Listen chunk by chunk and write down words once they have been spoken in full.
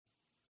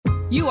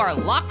You are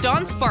Locked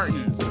On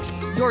Spartans,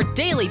 your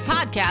daily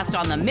podcast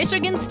on the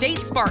Michigan State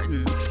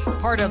Spartans,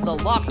 part of the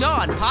Locked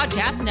On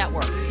Podcast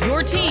Network,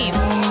 your team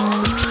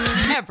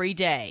every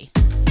day.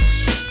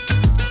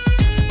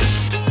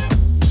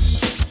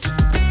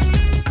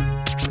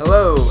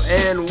 Hello,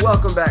 and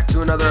welcome back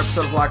to another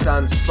episode of Locked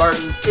On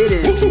Spartans. It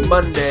is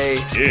Monday,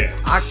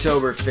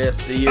 October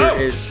 5th. The year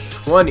is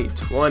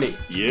 2020.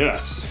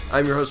 Yes.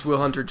 I'm your host, Will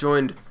Hunter,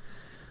 joined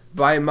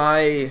by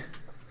my,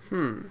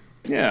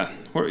 Yeah.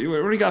 What do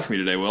you got for me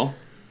today, Will?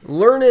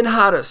 learning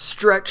how to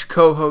stretch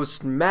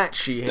co-host Matt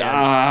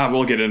Sheehan.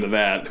 We'll get into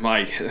that.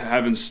 My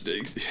heavens,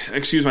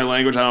 excuse my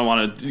language, I don't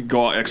want to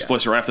go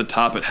explicit right off the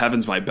top, but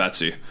heavens my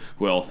Betsy,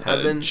 Will.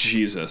 Heavens.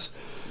 Jesus.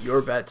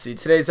 Your Betsy.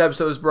 Today's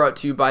episode is brought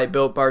to you by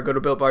Built Bar. Go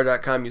to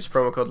BuiltBar.com, use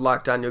promo code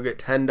LOCKEDON. You'll get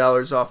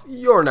 $10 off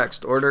your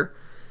next order.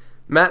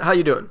 Matt, how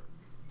you doing?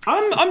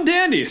 I'm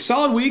dandy.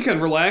 Solid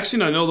weekend,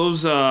 relaxing. I know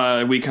those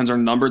weekends are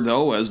numbered,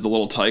 though, as the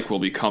little tyke will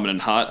be coming in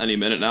hot any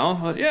minute now.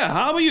 But yeah,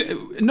 how about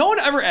you? No one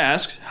ever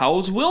asked,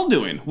 how's Will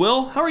doing?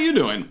 Will, how are you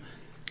doing?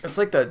 It's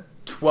like the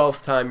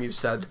 12th time you've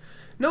said,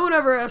 no one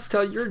ever asked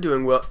how you're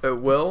doing,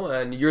 Will,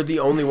 and you're the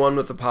only one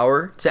with the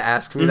power to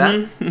ask me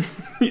that.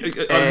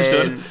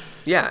 Understood.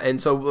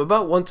 And so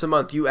about once a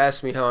month you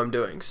ask me how I'm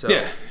doing. So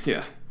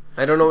Yeah.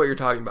 I don't know what you're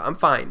talking about. I'm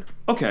fine.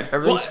 Okay.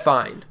 Everything's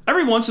fine.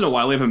 Every once in a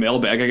while we have a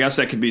mailbag. I guess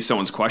that could be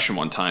someone's question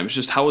one time. It's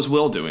just, how is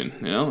Will doing?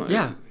 You know?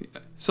 Yeah.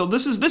 So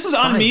this is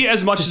on me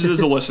as much as it is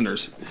the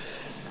listeners.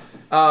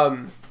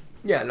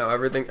 Yeah, no,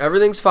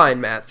 everything's fine,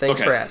 Matt. Thanks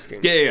Okay. for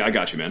asking. Yeah, I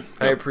got you, man.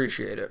 I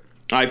appreciate it.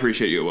 I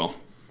appreciate you, Will.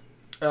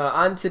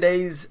 On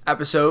today's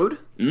episode,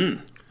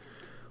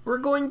 we're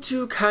going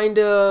to kind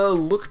of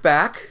look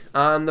back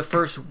on the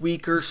first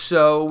week or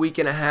so, week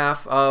and a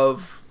half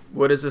of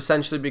what has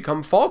essentially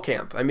become fall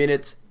camp. I mean,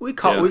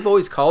 we've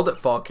always called it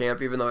fall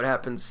camp, even though it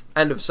happens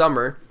end of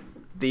summer,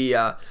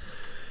 the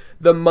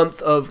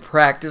month of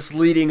practice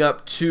leading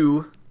up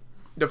to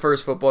the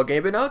first football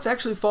game. But now it's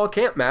actually fall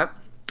camp, Matt.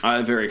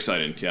 Very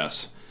exciting.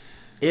 Yes.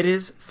 It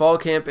is fall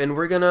camp, and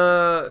we're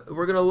gonna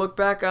look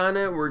back on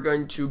it. We're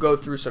going to go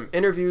through some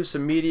interviews,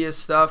 some media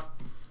stuff.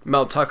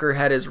 Mel Tucker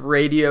had his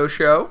radio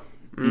show.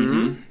 We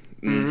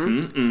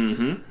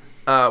are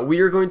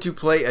going to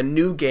play a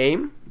new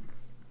game.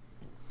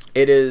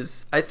 It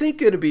is, I think,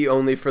 going to be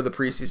only for the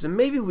preseason.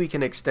 Maybe we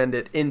can extend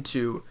it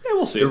into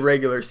we'll see. the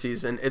regular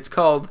season. It's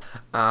called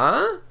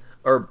or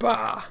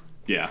Bah.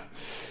 Yeah.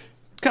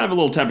 Kind of a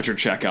little temperature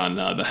check on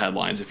the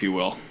headlines, if you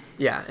will.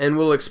 Yeah, and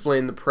we'll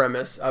explain the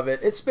premise of it.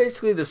 It's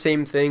basically the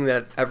same thing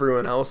that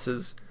everyone else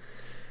has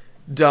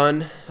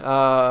done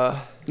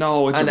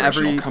No, it's on original.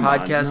 every Come on.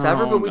 podcast No,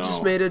 ever, but we no.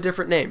 just made a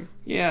different name.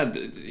 Yeah,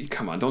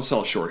 come on. Don't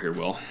sell it short here,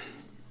 Will.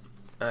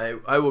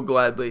 I will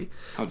gladly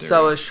How dare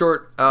sell you. a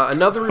short.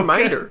 Another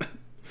reminder.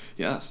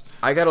 Yes.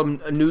 I got a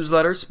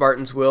newsletter,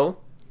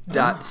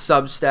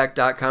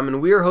 SpartansWill.substack.com,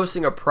 and we are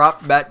hosting a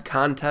prop bet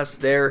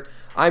contest there.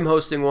 I'm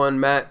hosting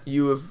one. Matt,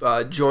 you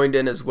have joined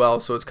in as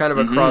well, so it's kind of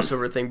a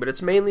crossover thing, but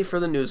it's mainly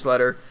for the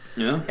newsletter.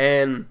 Yeah.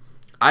 And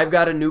I've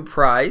got a new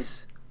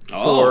prize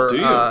Oh, do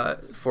you?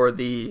 for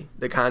the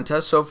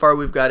contest. So far,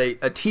 we've got a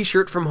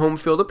T-shirt from Home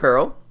Field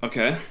Apparel,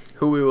 Okay.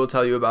 who we will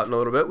tell you about in a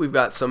little bit. We've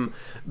got some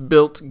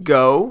Built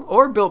Go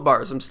or Built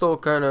Bars. I'm still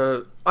kind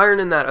of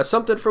ironing that.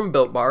 Something from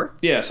Built Bar,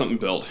 Yeah, something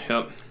built.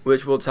 Yep.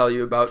 which we'll tell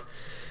you about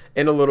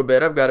in a little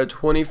bit. I've got a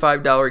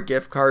 $25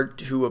 gift card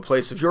to a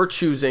place of your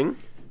choosing.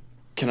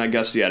 Can I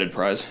guess the added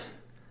prize?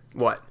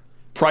 What?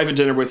 Private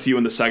dinner with you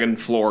on the second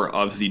floor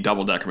of the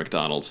double-decker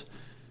McDonald's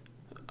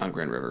on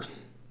Grand River.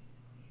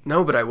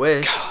 No, but I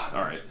wish.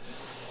 All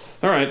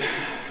right.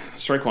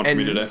 Strike one for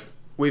me today.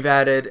 We've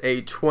added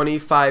a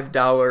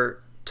 $25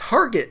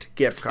 Target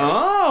gift card.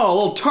 Oh, a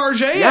little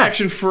Target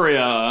action for you.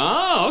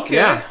 Oh, okay.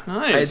 Yeah.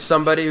 Nice. I had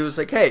somebody who was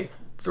like, hey,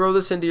 throw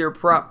this into your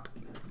prop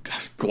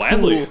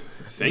Gladly. pool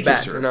Thank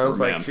bet. you, sir. And I was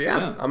Or like, ma'am.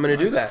 yeah, I'm going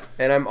to do nice. that.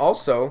 And I'm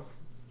also,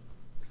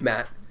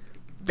 Matt,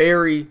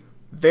 very,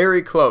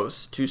 very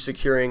close to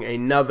securing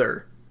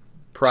another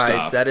prize.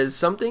 Stop. That is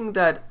something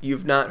that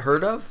you've not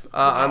heard of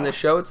on the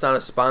show. It's not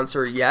a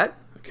sponsor yet.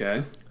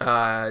 Okay.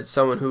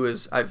 Someone who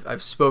is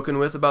I've spoken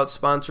with about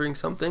sponsoring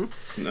something,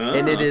 Oh,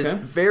 and it is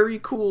okay. very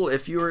cool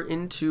if you are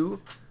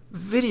into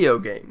video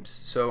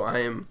games. So I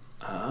am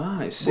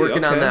I see.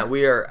 working on Okay. that.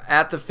 We are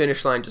at the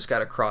finish line, just got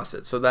to cross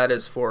it. So that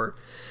is for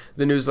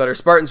the newsletter,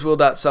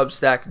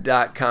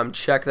 SpartansWill.substack.com.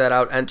 Check that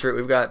out. Enter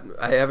it.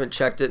 I haven't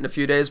checked it in a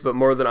few days, but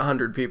more than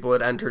 100 people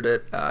had entered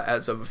it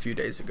as of a few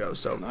days ago.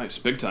 So Nice.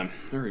 Big time.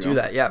 There we go. do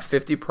that. Yeah,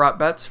 50 prop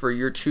bets for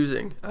your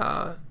choosing.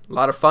 A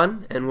lot of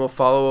fun, and we'll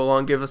follow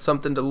along. Give us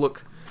something to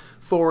look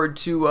forward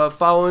to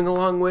following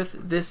along with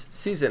this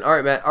season. All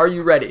right, Matt, are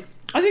you ready?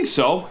 I think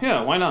so.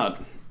 Yeah, why not?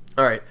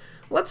 All right,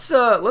 let's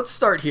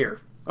start here.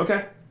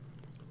 Okay.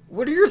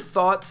 What are your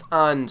thoughts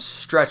on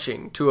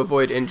stretching to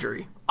avoid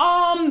injury?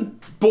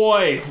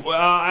 Boy,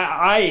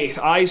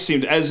 I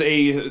seemed, as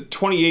a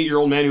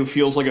 28-year-old man who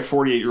feels like a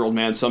 48-year-old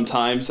man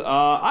sometimes,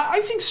 I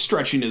think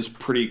stretching is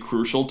pretty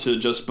crucial to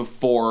just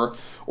before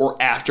or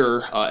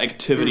after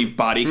activity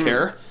body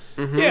care.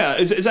 Mm-hmm. Yeah,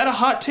 is that a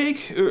hot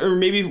take? Or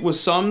maybe with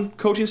some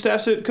coaching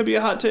staffs it could be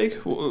a hot take?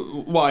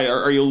 Why?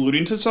 Are you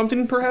alluding to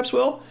something perhaps,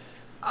 Will?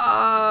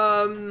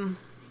 Not,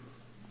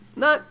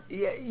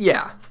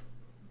 yeah.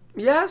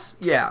 Yes?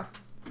 Yeah.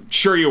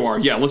 Sure you are.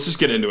 Yeah, let's just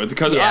get into it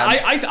because Yeah.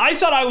 I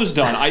thought I was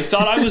done. I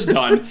thought I was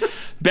done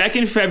back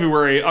in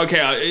February.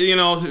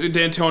 Okay,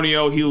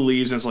 D'Antonio, he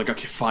leaves, and it's like,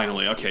 okay,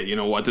 finally, okay, you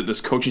know what?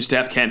 This coaching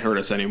staff can't hurt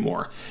us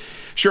anymore.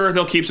 Sure,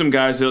 they'll keep some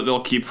guys.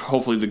 They'll keep,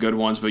 hopefully, the good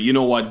ones. But you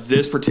know what?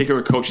 This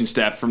particular coaching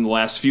staff from the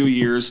last few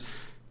years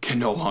can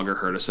no longer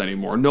hurt us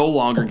anymore. No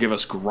longer give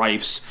us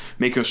gripes,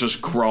 make us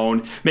just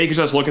groan, make us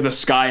just look at the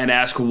sky and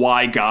ask,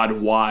 why, God,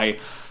 why?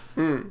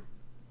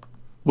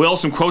 Well,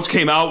 some quotes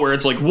came out where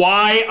it's like,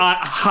 why,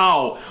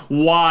 how,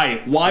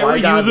 why were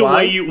God, you the why?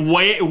 way you,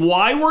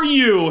 why were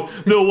you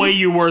the way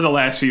you were the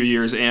last few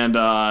years? And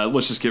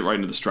let's just get right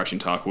into the stretching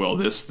talk, Will.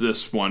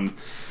 This one,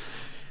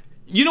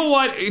 you know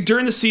what?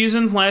 During the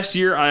season last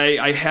year,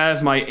 I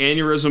have my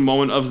aneurysm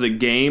moment of the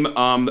game.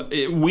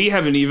 We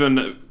haven't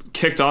even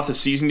kicked off the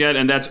season yet,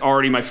 and that's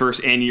already my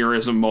first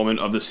aneurysm moment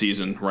of the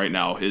season right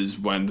now, is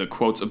when the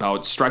quotes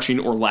about stretching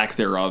or lack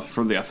thereof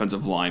for the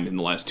offensive line in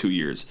the last 2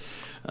 years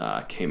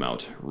came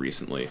out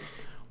recently.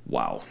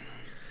 Wow.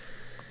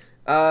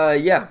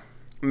 Yeah.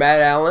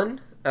 Matt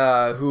Allen,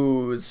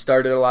 who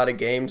started a lot of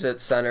games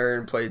at center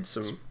and played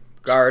some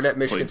guard at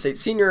Michigan State.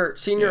 Senior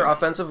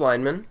offensive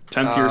lineman.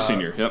 10th year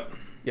senior, yep.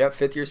 Yep,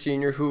 5th year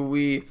senior, who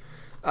we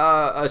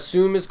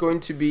assume is going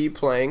to be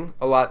playing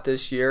a lot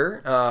this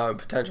year.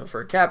 Potential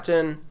for a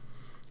captain,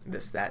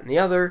 this, that, and the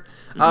other.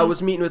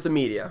 Was meeting with the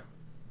media.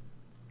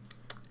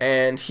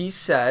 And he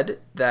said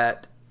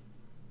that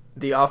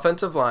the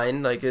offensive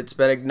line, like, it's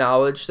been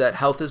acknowledged that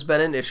health has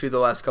been an issue the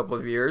last couple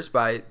of years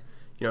by,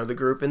 the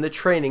group and the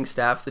training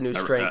staff, the new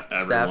strength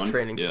staff,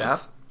 training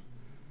staff.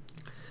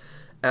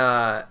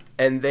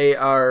 And they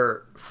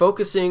are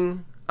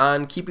focusing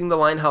on keeping the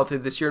line healthy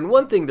this year. And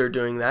one thing they're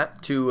doing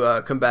that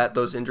to combat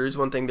those injuries,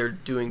 one thing they're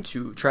doing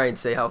to try and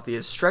stay healthy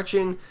is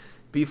stretching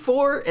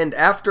before and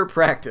after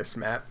practice,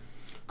 Matt.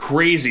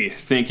 Crazy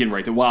thinking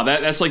right there. Wow,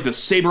 that's like the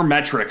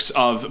sabermetrics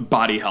of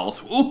body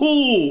health.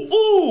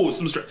 Ooh,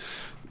 some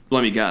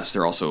Let me guess,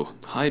 they're also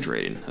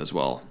hydrating as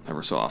well,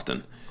 ever so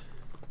often.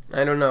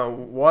 I don't know.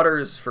 Water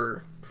is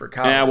for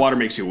cows. Yeah, water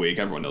makes you weak.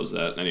 Everyone knows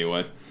that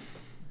anyway.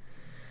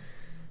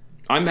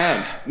 I'm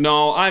mad.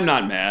 No, I'm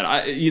not mad.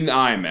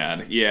 I'm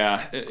mad.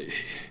 Yeah.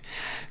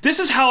 This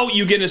is how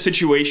you get in a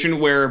situation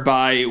where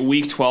by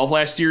week 12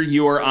 last year,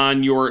 you are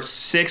on your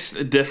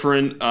 6th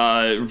different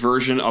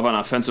version of an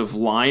offensive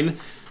line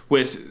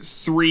with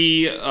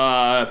 3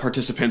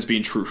 participants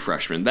being true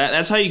freshmen.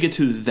 That's how you get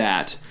to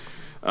that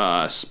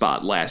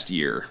spot last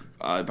year.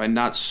 By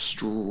not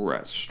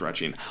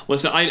stretching.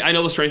 Listen, I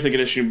know the strength and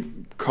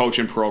conditioning coach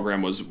and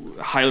program was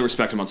highly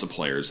respected amongst the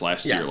players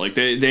last year. Like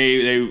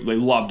they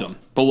loved him,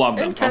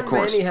 beloved him, Ken of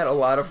course. Manny had a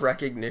lot of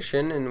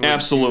recognition, and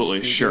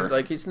absolutely, sure.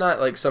 Like, he's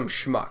not like some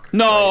schmuck.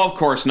 No, right? Of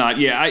course not.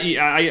 Yeah,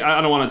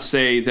 I don't want to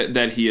say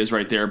that he is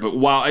right there, but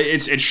wow,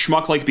 it's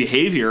schmuck-like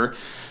behavior.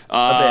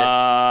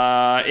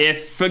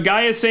 If a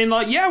guy is saying,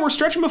 like, yeah, we're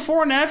stretching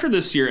before and after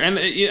this year, and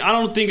I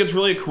don't think it's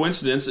really a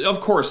coincidence. Of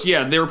course,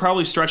 yeah, they were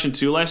probably stretching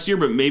too last year,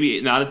 but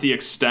maybe not at the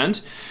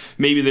extent.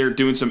 Maybe they're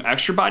doing some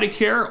extra body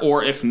care,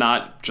 or if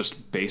not,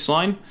 just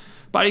baseline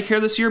body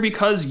care this year,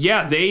 because,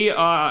 yeah, they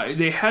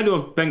had to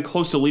have been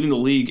close to leading the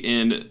league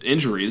in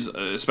injuries,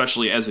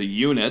 especially as a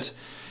unit.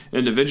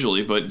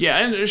 Individually, but yeah,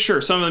 and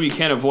sure, some of them you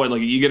can't avoid.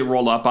 Like, you get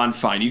rolled up on,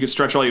 fine. You can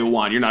stretch all you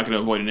want. You're not going to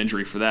avoid an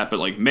injury for that, but,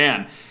 like,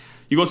 man,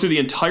 you go through the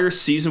entire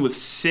season with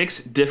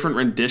 6 different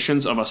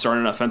renditions of a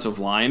starting offensive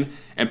line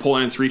and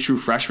pulling in 3 true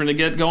freshmen to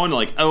get going.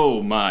 Like,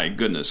 oh my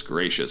goodness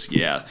gracious,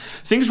 yeah.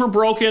 Things were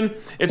broken.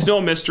 It's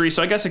no mystery,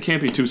 so I guess I can't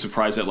be too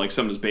surprised that, like,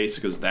 something as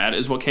basic as that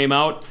is what came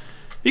out.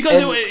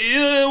 Because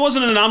it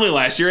wasn't an anomaly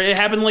last year. It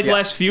happened, like, the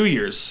last few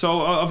years.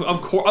 So,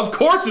 of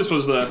course this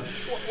was the...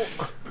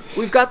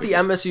 We've got the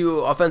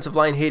MSU offensive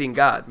line hating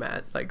God,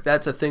 Matt. Like,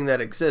 that's a thing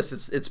that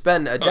exists. It's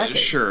been a decade.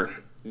 Sure.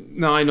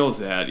 No, I know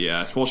that,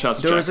 yeah. Well, shout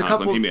out to Jack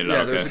Conklin. He made it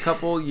out okay. There's a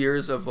couple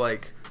years of,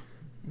 like,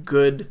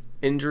 good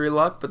injury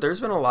luck, but there's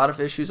been a lot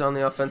of issues on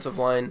the offensive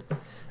line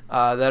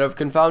that have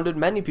confounded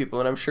many people,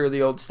 and I'm sure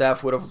the old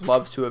staff would have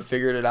loved to have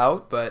figured it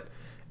out, but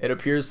it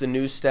appears the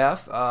new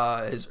staff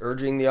is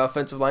urging the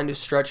offensive line to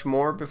stretch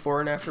more before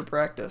and after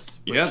practice.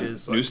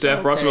 New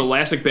staff brought some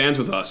elastic bands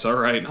with us. All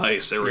right,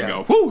 nice. There we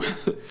go. Woo!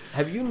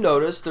 Have you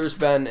noticed there's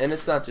been, and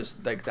it's not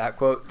just like that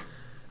quote,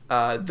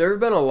 there have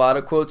been a lot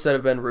of quotes that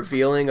have been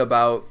revealing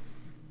about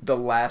the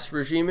last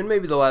regime and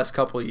maybe the last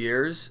couple of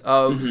years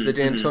of the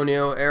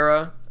D'Antonio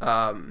era.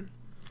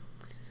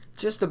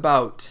 Just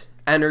about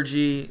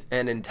energy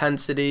and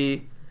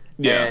intensity.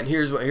 Yeah. And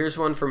here's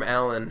one from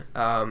Allen.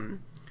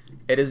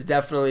 It has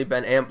definitely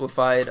been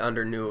amplified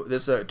under new...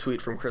 This is a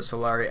tweet from Chris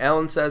Solari.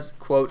 Allen says,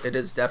 quote, "It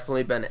has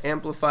definitely been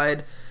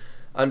amplified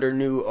under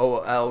new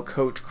OL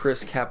coach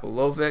Chris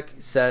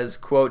Kapilovic, says,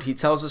 quote, he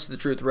tells us the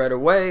truth right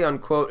away,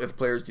 unquote, if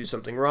players do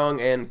something wrong,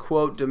 and,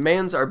 quote,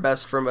 demands our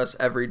best from us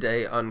every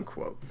day,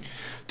 unquote.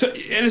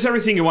 And it's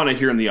everything you want to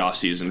hear in the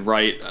offseason,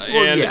 right?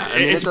 Well, and yeah. I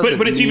mean,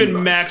 but it's even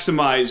much.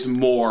 Maximized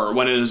more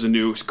when it is a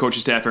new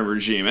coaching staff and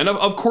regime. And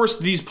of course,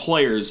 these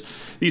players,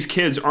 these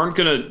kids aren't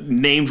going to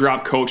name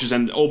drop coaches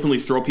and openly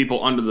throw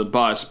people under the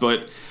bus,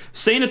 but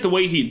saying it the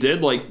way he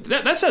did, like,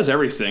 that says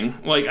everything.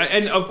 Like,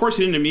 and of course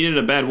he didn't mean it in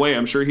a bad way.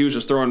 I'm sure he was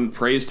just throwing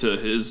praise to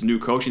his new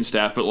coaching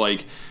staff, but,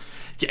 like,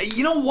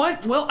 you know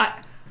what? Well,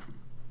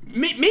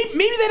 maybe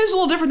that is a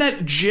little different.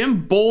 That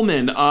Jim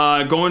Bowman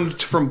going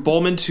from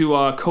Bowman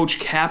to Coach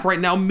Cap right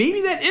now,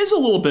 maybe that is a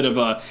little bit of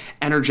a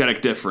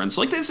energetic difference.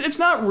 Like, it's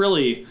not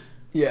really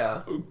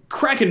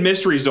cracking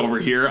mysteries over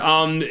here.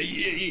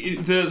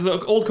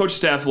 The old coach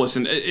staff,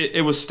 listen,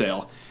 it was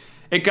stale.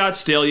 It got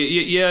stale.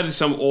 You had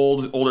some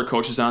older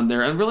coaches on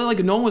there, and really, like,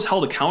 no one was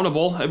held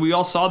accountable. We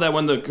all saw that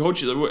when the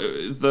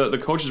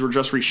coaches were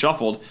just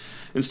reshuffled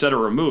instead of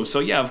removed. So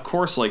yeah, of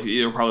course, like,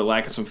 you're probably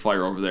lacking some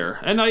fire over there.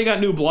 And now you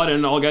got new blood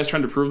and all guys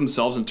trying to prove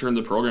themselves and turn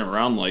the program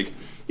around. Like,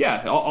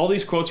 yeah, all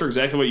these quotes are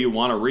exactly what you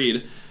want to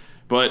read,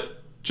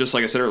 but just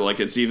like I said earlier, like,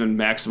 it's even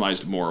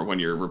maximized more when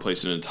you're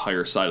replacing an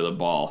entire side of the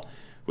ball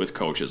with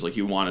coaches. Like,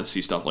 you want to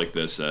see stuff like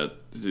this that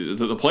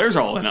the players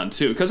are all in on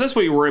too, because that's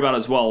what you worry about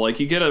as well. Like,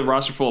 you get a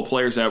roster full of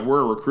players that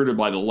were recruited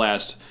by the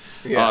last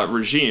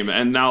regime,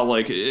 and now,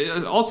 like,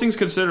 all things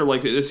considered,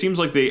 like, it seems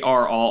like they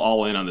are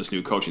all in on this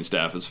new coaching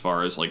staff as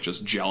far as, like,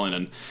 just gelling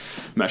and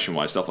meshing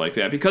wise, stuff like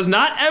that, because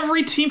not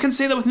every team can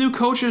say that with new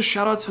coaches.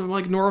 Shout out to,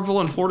 like,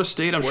 Norville and Florida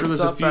State. I'm sure there's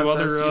a few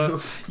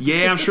other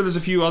I'm sure there's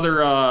a few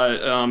other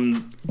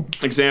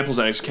examples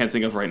that I just can't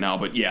think of right now,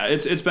 but yeah,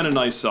 it's been a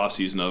nice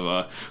offseason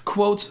of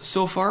quotes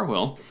so far,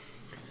 Will.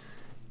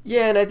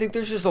 Yeah, and I think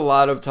there's just a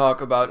lot of talk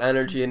about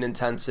energy and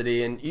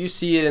intensity, and you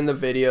see it in the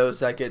videos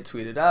that get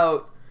tweeted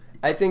out.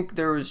 I think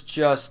there was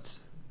just,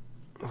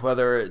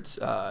 whether it's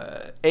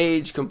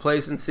age,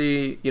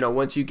 complacency,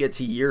 once you get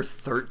to year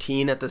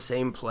 13 at the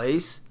same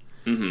place,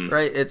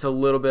 right, it's a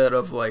little bit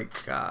of, like,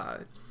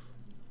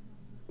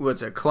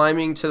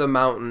 climbing to the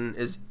mountain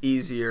is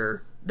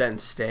easier than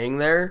staying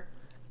there,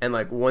 and,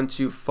 like, once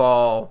you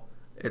fall,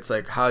 it's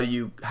like, how do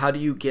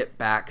you get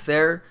back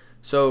there?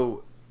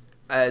 So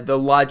the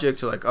logic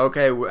to, like,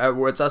 okay,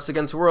 it's us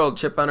against the world,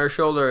 chip on our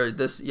shoulder,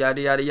 this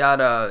yada yada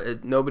yada,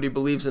 nobody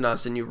believes in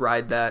us, and you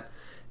ride that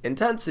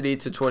intensity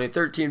to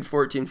 2013,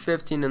 14,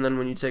 15, and then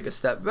when you take a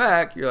step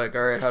back, you're like,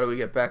 all right, how do we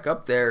get back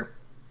up there?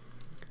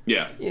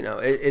 Yeah.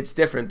 It's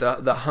different.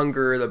 The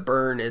hunger, the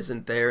burn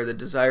isn't there, the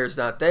desire's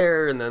not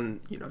there, and then,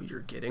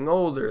 you're getting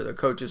older, the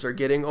coaches are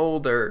getting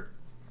older,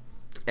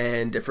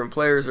 and different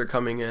players are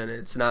coming in.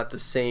 It's not the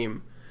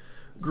same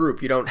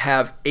group. You don't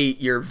have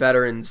 8-year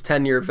veterans,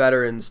 10-year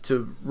veterans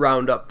to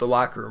round up the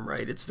locker room,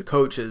 right? It's the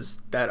coaches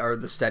that are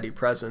the steady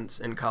presence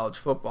in college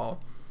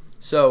football.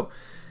 So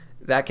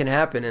that can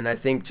happen, and I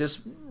think just,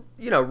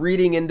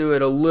 reading into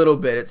it a little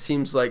bit, it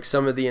seems like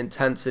some of the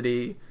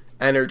intensity,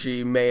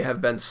 energy may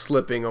have been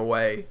slipping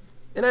away.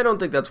 And I don't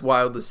think that's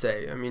wild to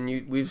say. I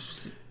mean,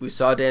 we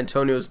saw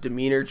D'Antonio's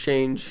demeanor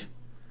change.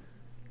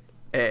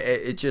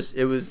 Just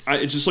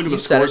look at the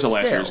scores of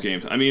last year's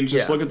games. I mean,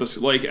 look at this.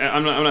 Like,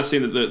 I'm not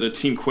saying that the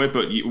team quit,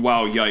 but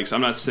wow, yikes! I'm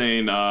not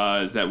saying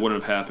that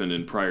wouldn't have happened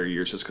in prior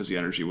years just because the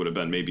energy would have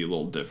been maybe a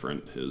little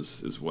different.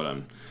 Is what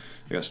I'm,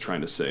 I guess,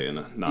 trying to say in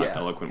a not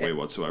eloquent way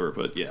whatsoever.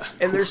 But yeah,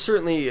 and there's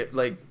certainly,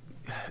 like,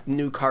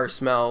 new car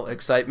smell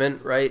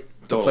excitement, right?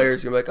 The Totally.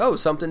 Players are gonna be like, oh,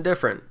 something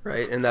different,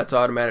 right? And that's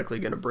automatically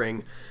going to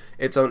bring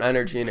its own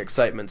energy and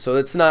excitement. So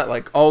it's not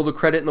like all the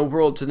credit in the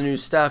world to the new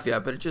staff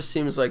yet, but it just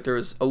seems like there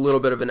was a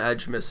little bit of an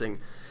edge missing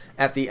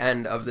at the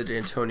end of the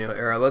D'Antonio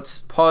era.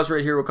 Let's pause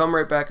right here. We'll come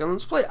right back and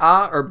let's play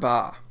Ah or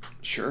Bah.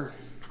 Sure.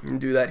 We can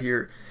do that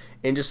here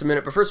in just a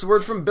minute. But first, a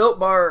word from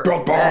Built Bar.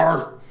 Built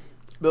Bar.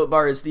 Built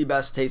Bar is the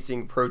best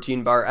tasting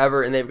protein bar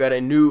ever, and they've got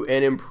a new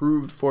and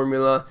improved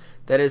formula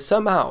that is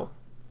somehow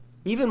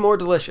even more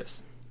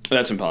delicious.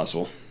 That's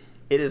impossible.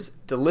 It is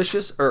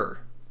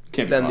delicious-er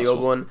Can't be than possible. the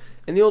old one.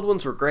 And the old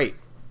ones were great.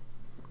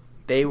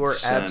 They were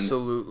Sen.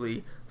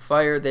 absolutely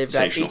fire. They've got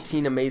Sensational.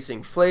 18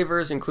 amazing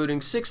flavors,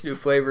 including 6 new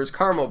flavors: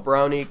 caramel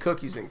brownie,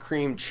 cookies and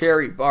cream,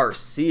 cherry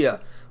barcia,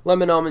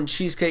 lemon almond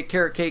cheesecake,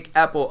 carrot cake,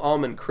 apple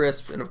almond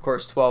crisp, and of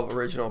course 12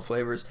 original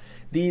flavors.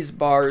 These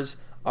bars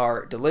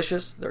are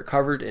delicious. They're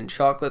covered in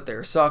chocolate.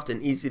 They're soft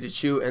and easy to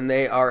chew, and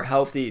they are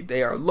healthy.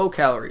 They are low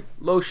calorie,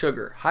 low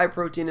sugar, high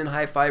protein, and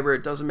high fiber.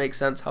 It doesn't make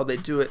sense how they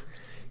do it,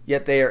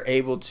 yet they are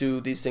able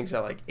to. These things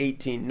are like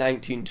 18,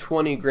 19,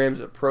 20 grams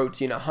of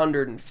protein,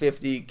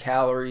 150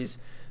 calories,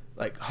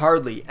 like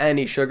hardly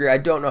any sugar. I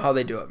don't know how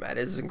they do it, Matt.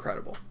 It's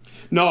incredible.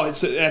 No,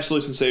 it's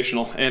absolutely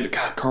sensational. And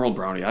God, caramel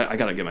brownie. I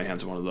got to get my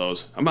hands on one of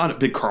those. I'm on a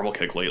big caramel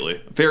kick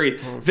lately. Very,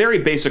 very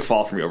basic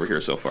fall for me over here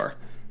so far.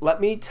 Let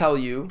me tell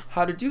you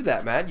how to do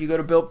that, Matt. You go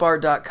to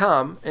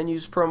BuiltBar.com and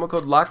use promo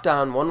code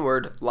LOCKEDON, one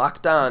word,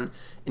 LOCKEDON,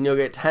 and you'll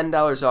get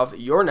 $10 off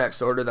your next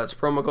order. That's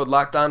promo code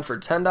LOCKEDON for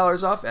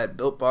 $10 off at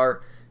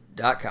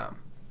BuiltBar.com.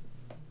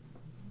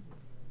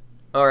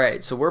 All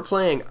right, so we're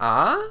playing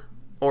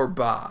or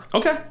ba.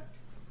 Okay.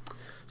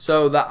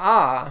 So the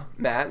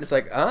Matt, it's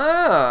like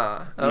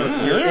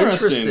you're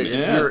interesting.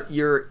 interested.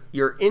 Yeah.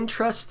 Your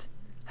interest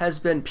has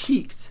been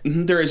piqued.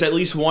 Mm-hmm. There is at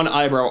least one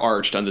eyebrow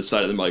arched on this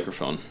side of the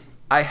microphone.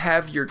 I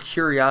have your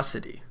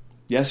curiosity.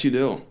 Yes, you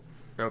do.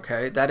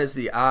 Okay, that is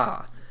the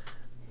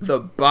The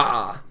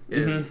ba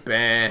is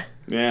bah.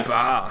 Yeah.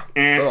 Ba.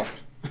 Oh.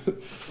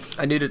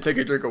 I need to take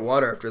a drink of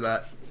water after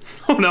that.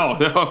 Oh no,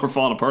 we're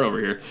falling apart over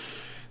here.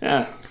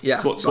 Yeah.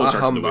 Slow start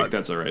to the week.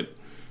 That's all right.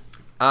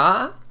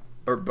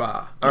 Or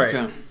ba. All right.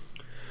 Okay.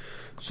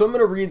 So I'm going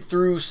to read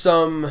through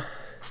some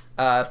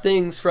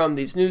things from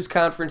these news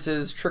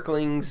conferences,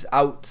 tricklings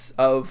out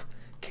of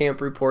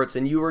camp reports,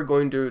 and you are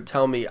going to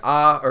tell me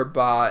or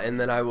ba, and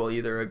then I will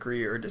either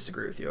agree or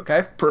disagree with you,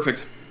 okay?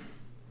 Perfect.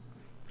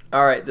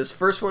 All right, this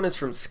first one is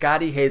from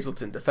Scotty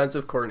Hazelton,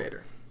 defensive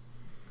coordinator.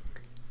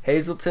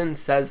 Hazelton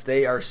says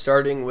they are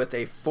starting with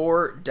a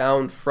 4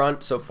 down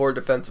front, so 4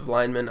 defensive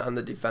linemen on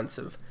the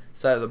defensive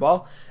side of the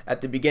ball.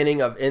 At the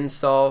beginning of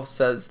install,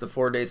 says the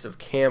 4 days of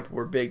camp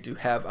were big to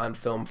have on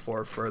film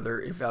for further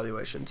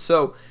evaluation.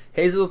 So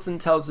Hazelton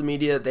tells the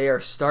media they are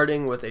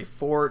starting with a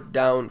 4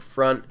 down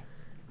front.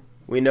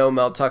 We know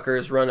Mel Tucker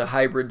has run a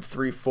hybrid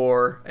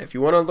 3-4. If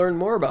you want to learn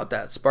more about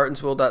that,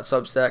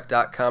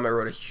 spartansville.substack.com. I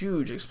wrote a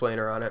huge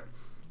explainer on it.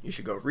 You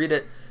should go read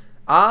it.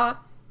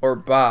 Or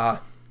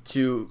ba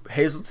to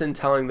Hazelton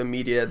telling the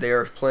media they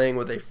are playing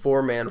with a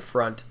 4-man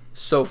front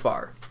so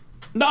far?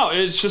 No,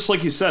 it's just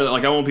like you said.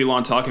 Like, I won't be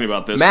long talking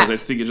about this because I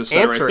think you just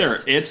said it right there.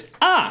 It's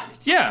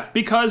yeah,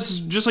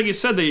 because just like you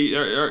said, they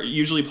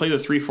usually play the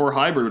 3-4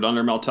 hybrid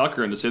under Mel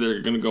Tucker, and to say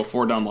they're going to go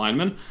 4 down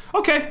linemen.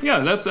 Okay, yeah,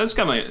 that's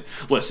got my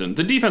listen.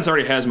 The defense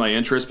already has my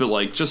interest, but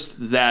like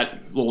just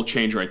that little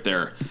change right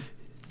there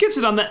gets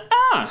it on the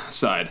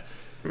side.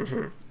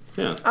 Mm-hmm.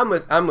 Yeah,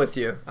 I'm with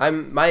you.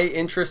 My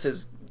interest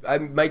is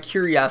my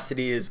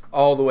curiosity is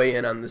all the way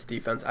in on this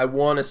defense. I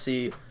want to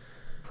see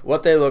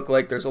what they look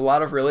like. There's a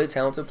lot of really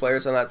talented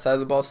players on that side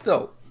of the ball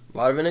still. A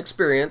lot of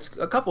inexperience.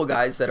 A couple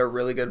guys that are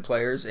really good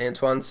players.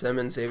 Antoine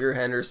Simmons, Xavier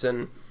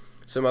Henderson,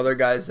 some other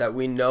guys that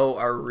we know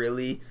are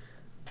really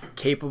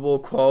capable,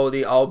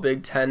 quality, all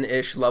Big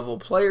Ten-ish level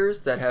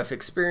players that have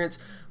experience.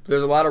 But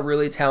there's a lot of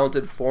really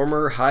talented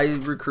former high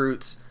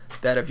recruits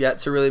that have yet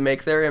to really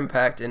make their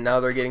impact, and now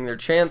they're getting their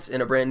chance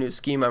in a brand new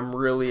scheme. I'm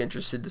really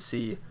interested to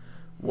see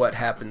what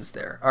happens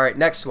there. All right,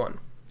 next one.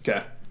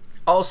 Okay.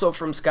 Also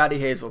from Scotty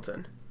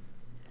Hazelton.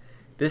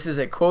 This is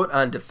a quote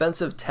on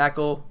defensive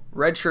tackle,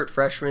 redshirt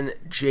freshman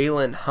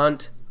Jalen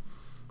Hunt.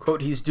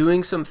 Quote, he's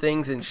doing some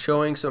things and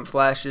showing some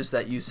flashes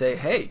that you say,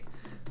 hey,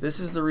 this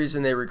is the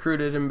reason they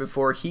recruited him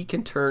before. He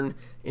can turn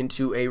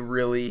into a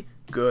really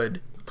good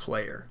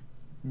player.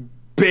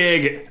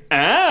 Big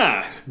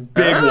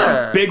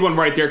one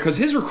right there, because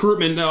his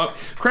recruitment,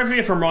 correct me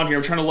if I'm wrong here,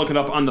 I'm trying to look it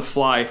up on the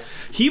fly.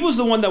 He was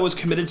the one that was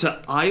committed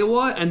to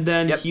Iowa, and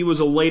then he was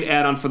a late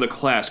add-on for the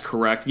class,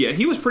 correct? Yeah,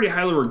 he was pretty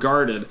highly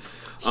regarded.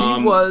 He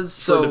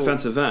was for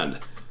defensive end.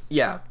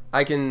 Yeah,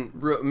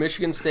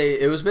 Michigan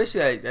State. It was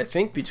basically, I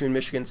think, between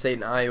Michigan State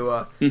and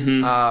Iowa.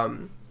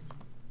 Mm-hmm.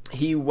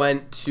 He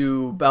went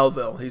to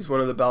Belleville. He's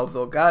one of the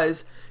Belleville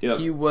guys. Yep.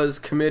 He was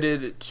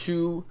committed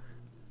to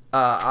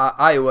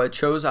Iowa.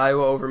 Chose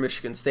Iowa over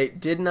Michigan State.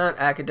 Did not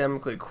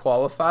academically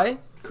qualify.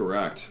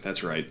 Correct.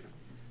 That's right.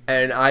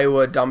 And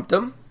Iowa dumped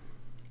him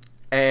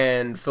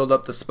and filled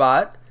up the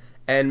spot.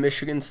 And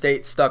Michigan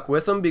State stuck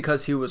with him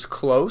because he was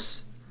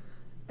close.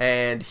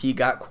 And he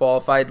got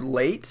qualified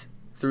late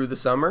through the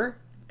summer,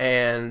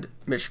 and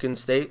Michigan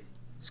State,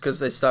 because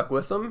they stuck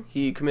with him,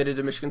 he committed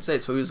to Michigan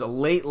State. So he was a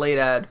late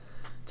add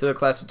to the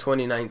class of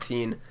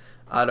 2019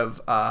 out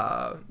of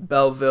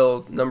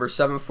Belleville, number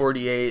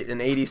 748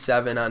 and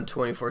 87 on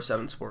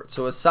 24/7 Sports.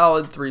 So a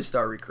solid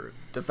 3-star recruit,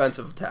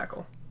 defensive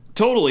tackle.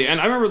 Totally, and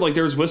I remember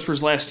there was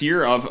whispers last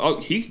year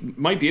of he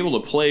might be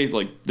able to play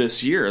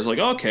this year. I was like,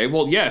 okay,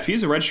 well, yeah, if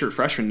he's a redshirt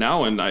freshman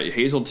now, and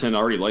Hazelton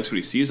already likes what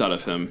he sees out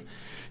of him.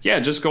 Yeah,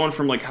 just going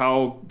from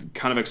how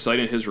kind of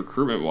exciting his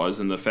recruitment was,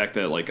 and the fact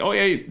that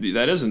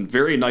that is a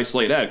very nice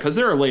late ad, because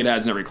there are late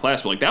ads in every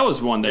class, but that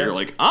was one that you're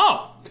like,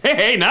 oh,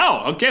 hey,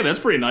 now, okay, that's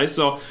pretty nice.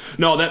 So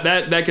no,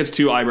 that gets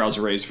 2 eyebrows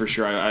raised for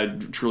sure. I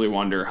truly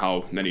wonder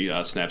how many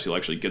snaps he'll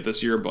actually get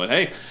this year, but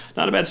hey,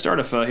 not a bad start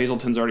if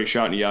Hazelton's already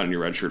shouting you out in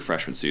your redshirt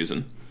freshman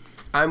season.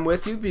 I'm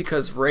with you,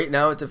 because right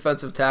now at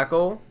defensive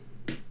tackle,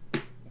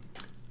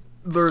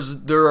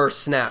 there are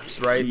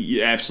snaps, right?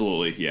 Yeah,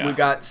 absolutely, yeah. We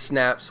got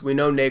snaps. We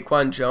know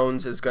Naquan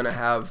Jones is going to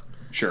have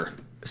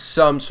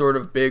some sort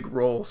of big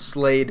role.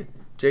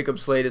 Jacob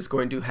Slade is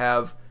going to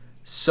have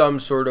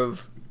some sort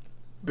of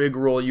big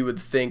role, you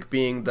would think,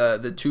 being the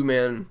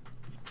 2-man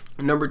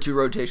number 2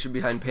 rotation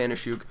behind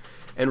Panasiuk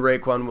and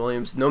Raekwon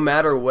Williams. No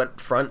matter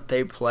what front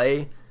they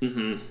play,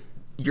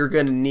 you're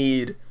going to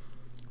need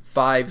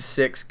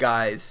 5-6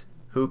 guys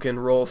who can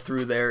roll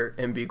through there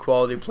and be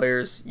quality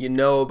players. You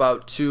know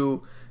about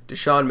 2.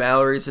 Deshaun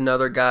Mallory's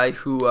another guy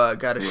who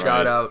got a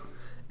shout out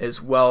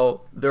as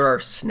well. There are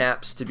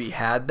snaps to be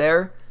had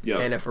there. Yep.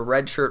 And if a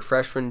redshirt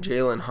freshman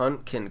Jalen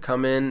Hunt can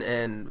come in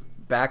and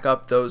back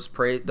up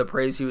the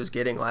praise he was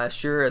getting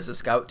last year as a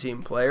scout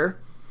team player,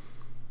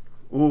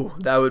 ooh,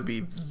 that would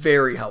be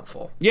very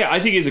helpful. Yeah, I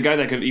think he's a guy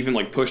that could even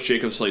like push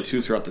Jacob Slade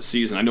too throughout the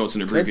season. I know it's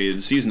an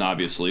abbreviated season,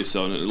 obviously,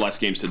 so less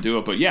games to do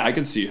it. But yeah, I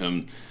can see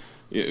him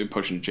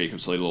pushing Jacob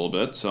Slade a little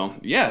bit. So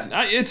yeah,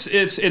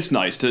 it's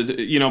nice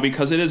to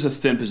because it is a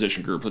thin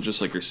position group,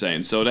 just like you're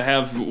saying. So to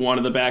have one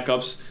of the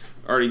backups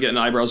already getting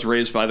eyebrows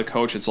raised by the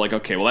coach, it's like,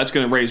 okay, well, that's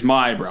going to raise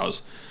my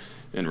eyebrows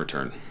in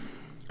return.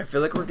 I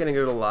feel like we're going to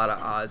get a lot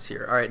of odds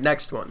here. All right,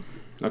 next one.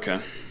 Okay.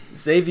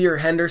 Xavier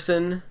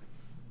Henderson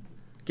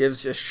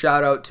gives a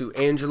shout out to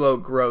Angelo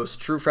Gross,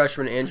 true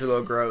freshman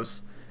Angelo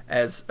Gross,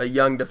 as a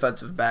young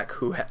defensive back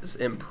who has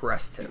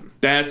impressed him.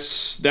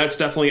 That's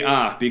definitely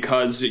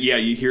because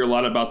you hear a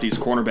lot about these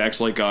cornerbacks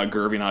like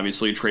Gervin,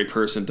 obviously, Trey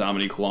Person,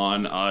 Dominique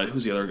Lawn,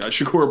 who's the other guy?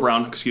 Shakur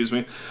Brown, excuse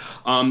me.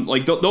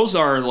 Those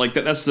are like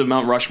that's the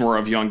Mount Rushmore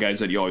of young guys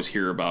that you always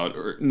hear about,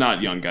 or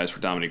not young guys for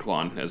Dominique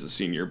Lawn as a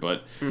senior,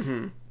 but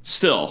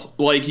still,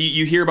 like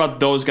you hear about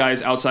those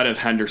guys outside of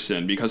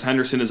Henderson, because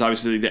Henderson is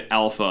obviously the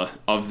alpha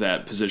of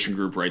that position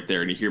group right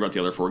there, and you hear about the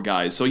other four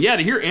guys. So yeah,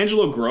 to hear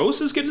Angelo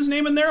Gross is getting his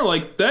name in there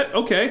like that,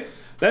 okay,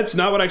 that's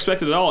not what I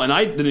expected at all, and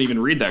I didn't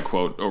even read that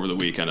quote over the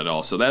weekend at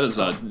all. So that is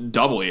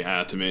doubly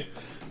to me.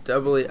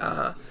 Doubly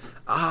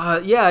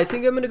yeah, I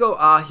think I'm gonna go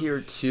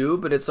here too,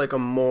 but it's like a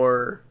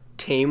more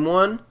tame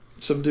one.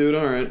 Subdued,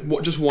 all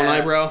right. Just one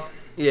eyebrow?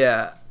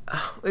 Yeah.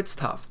 It's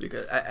tough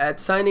because at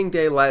signing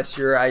day last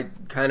year, I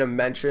kind of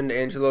mentioned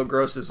Angelo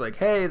Gross is like,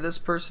 hey, this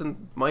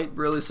person might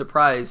really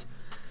surprise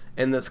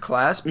in this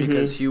class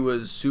because he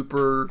was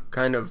super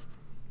kind of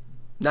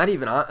not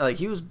even on, like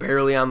he was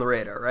barely on the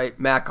radar, right?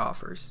 MAC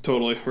offers.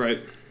 Totally,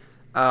 right.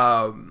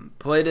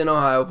 Played in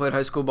Ohio, played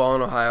high school ball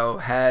in Ohio,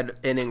 had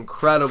an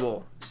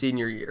incredible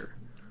senior year,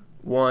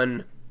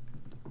 won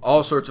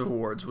all sorts of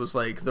awards, was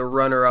like the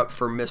runner-up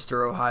for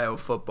Mr. Ohio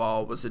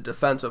football, was a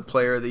defensive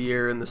player of the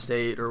year in the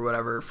state or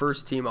whatever,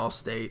 first team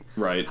all-state.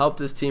 Right. Helped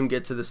his team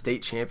get to the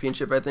state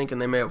championship, I think, and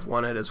they may have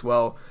won it as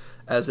well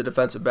as a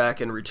defensive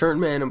back and return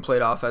man and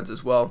played offense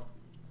as well.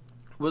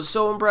 Was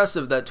so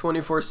impressive that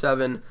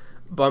 24/7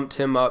 bumped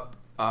him up.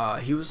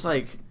 He was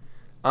like,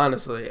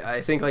 honestly,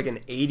 I think like an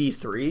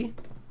 83.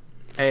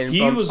 And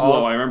he was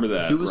low, I remember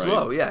that. He was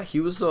low, yeah. He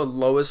was the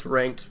lowest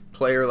ranked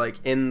player like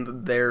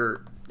in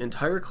their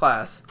entire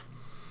class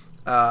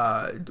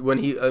when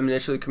he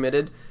initially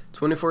committed.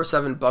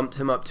 24/7 bumped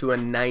him up to a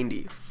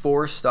 90,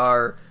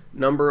 4-star,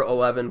 number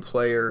 11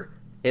 player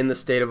in the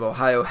state of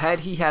Ohio.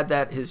 Had he had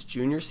that his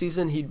junior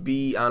season, he'd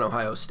be on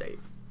Ohio State.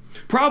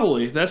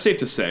 Probably, that's safe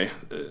to say.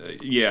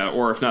 Yeah,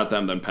 or if not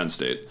them, then Penn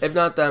State. If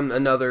not them,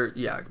 another,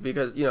 yeah,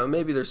 because,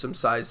 maybe there's some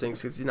size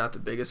things because he's not the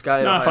biggest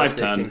guy. No,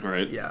 5'10",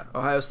 right. Yeah,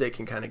 Ohio State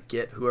can kind of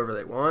get whoever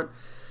they want.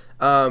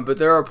 But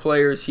there are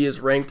players he is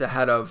ranked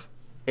ahead of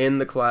in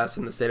the class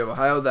in the state of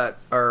Ohio that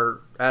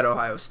are at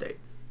Ohio State.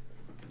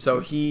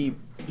 So he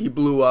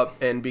blew up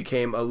and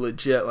became a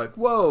legit, like,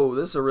 whoa,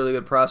 this is a really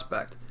good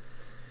prospect.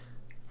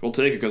 We'll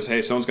take it because,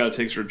 hey, someone's got to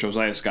take sort of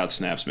Josiah Scott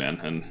snaps,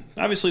 man. And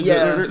obviously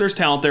there's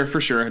talent there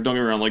for sure. Don't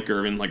get me wrong, like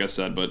Gervin, like I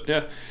said. But,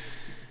 yeah,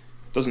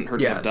 doesn't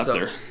hurt to have depth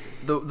there.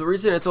 The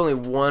reason it's only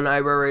one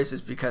eyebrow raise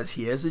is because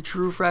he is a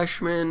true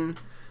freshman.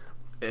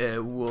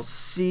 We'll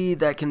see.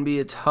 That can be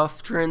a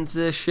tough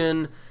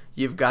transition.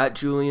 You've got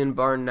Julian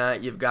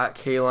Barnett, you've got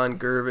Kalon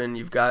Gervin,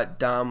 you've got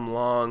Dom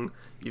Long,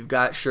 you've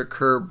got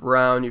Shakur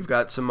Brown, you've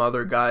got some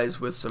other guys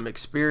with some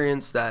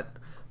experience that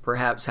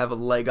perhaps have a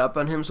leg up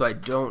on him, so I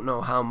don't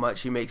know how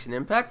much he makes an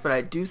impact, but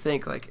I do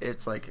think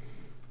it's like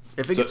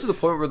if it gets to the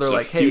point where they're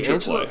like, hey,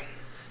 Angelo,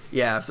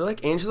 yeah, if they're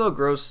like Angelo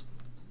Gross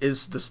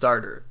is the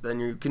starter, then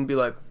you can be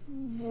like,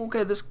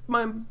 okay, this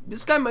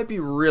guy might be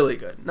really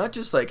good. Not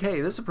just like,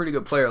 hey, this is a pretty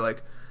good player,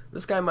 like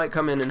this guy might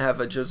come in and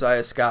have a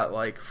Josiah Scott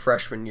like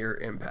freshman year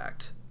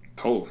impact.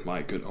 Oh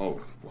my good!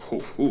 Oh,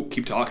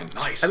 keep talking.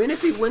 Nice. I mean,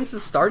 if he wins the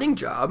starting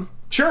job,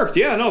 sure.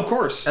 Yeah, no, of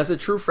course. As a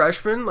true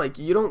freshman, like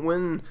you don't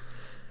win.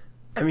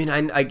 I mean,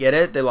 I get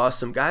it. They lost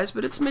some guys,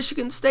 but it's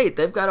Michigan State.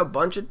 They've got a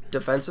bunch of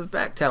defensive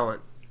back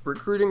talent,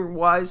 recruiting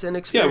wise and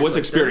experience. Yeah, with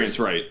experience,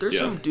 right? There's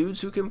some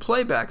dudes who can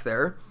play back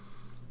there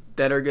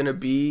that are going to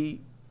be,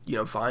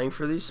 vying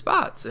for these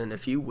spots. And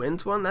if he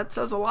wins one, that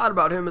says a lot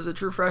about him as a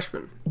true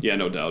freshman. Yeah,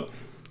 no doubt.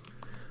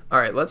 All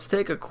right, let's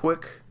take a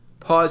quick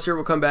pause here.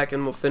 We'll come back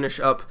and we'll finish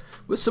up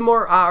with some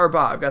more or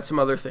bah. I've got some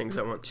other things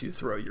I want to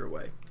throw your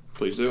way.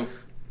 Please do.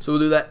 So we'll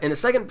do that in a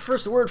second.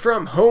 First, a word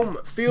from Home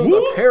Field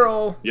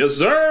Apparel. Yes,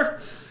 sir.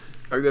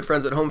 Our good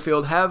friends at Home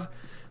Field have,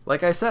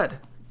 like I said,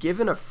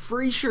 given a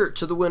free shirt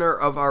to the winner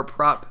of our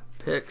Prop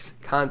Picks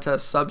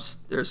contest.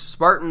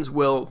 Spartans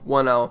Will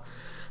 1L.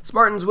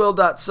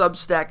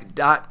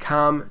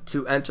 SpartansWill.substack.com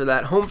to enter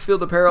that. Home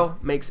Field Apparel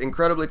makes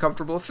incredibly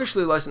comfortable,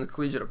 officially licensed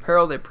collegiate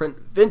apparel. They print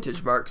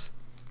vintage marks.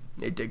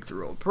 They dig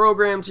through old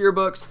programs,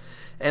 yearbooks,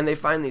 and they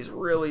find these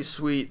really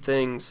sweet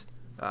things,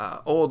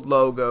 old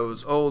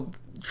logos, old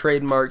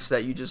trademarks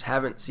that you just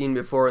haven't seen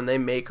before, and they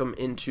make them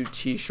into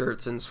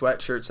t-shirts and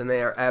sweatshirts, and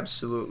they are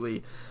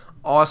absolutely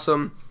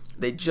awesome.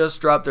 They just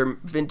dropped their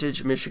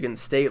vintage Michigan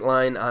State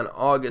line on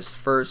August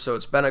 1st, so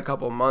it's been a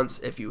couple months.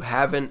 If you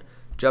haven't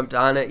jumped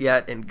on it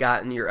yet and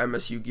gotten your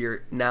MSU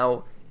gear,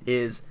 now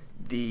is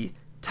the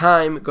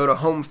time. Go to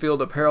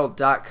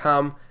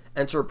homefieldapparel.com,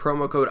 enter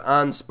promo code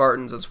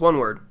ONSPARTANS, that's one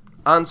word,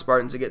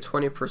 ONSPARTANS, to get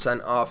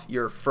 20% off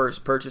your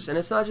first purchase. And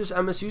it's not just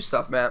MSU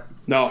stuff, Matt.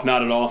 No,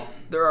 not at all.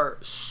 There are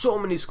so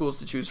many schools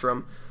to choose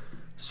from,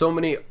 so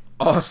many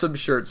awesome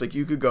shirts. Like,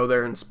 you could go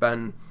there and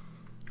spend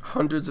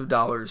hundreds of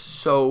dollars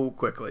so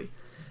quickly.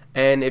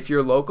 And if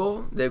you're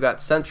local, they've got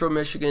Central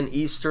Michigan,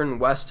 Eastern,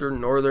 Western,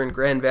 Northern,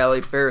 Grand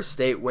Valley, Ferris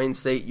State, Wayne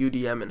State,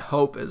 UDM, and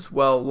Hope as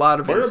well. A lot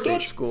of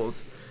in-state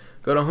schools.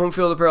 Go to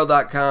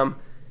homefieldapparel.com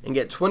and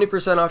get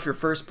 20% off your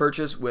first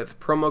purchase with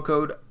promo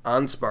code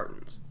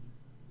ONSPARTANS.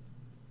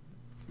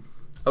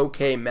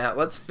 Okay, Matt,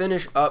 let's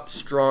finish up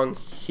strong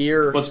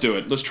here. Let's do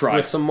it. Let's try.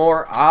 With some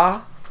more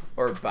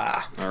or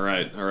bah. All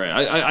right.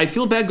 I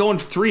feel bad going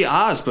 3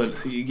 ahs,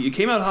 but you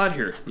came out hot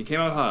here. You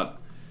came out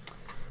hot.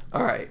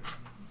 All right.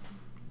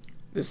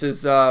 This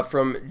is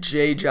from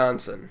Jay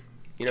Johnson.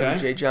 You know who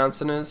Jay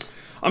Johnson is?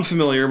 I'm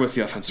familiar with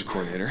the offensive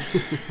coordinator.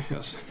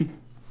 Yes.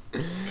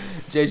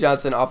 Jay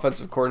Johnson,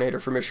 offensive coordinator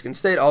for Michigan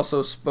State,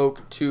 also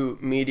spoke to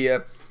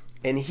media,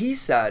 and he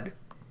said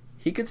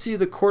he could see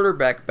the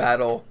quarterback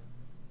battle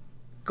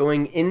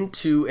going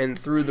into and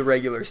through the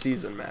regular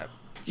season, Matt.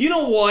 You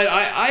know what?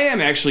 I am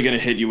actually going to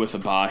hit you with a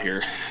bah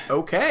here.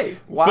 Okay.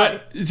 Why?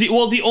 But the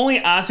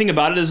only odd thing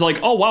about it is like,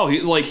 oh wow,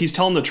 he's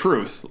telling the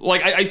truth.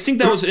 Like I think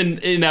that was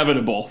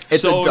inevitable.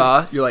 It's a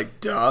duh. You're like,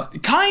 duh.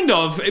 Kind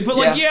of, but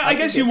like I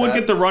guess you would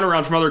get the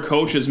runaround from other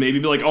coaches. Maybe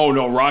be like, oh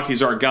no,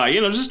 Rocky's our guy.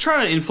 You know, just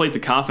try to inflate the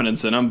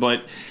confidence in him.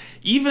 But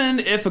even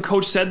if a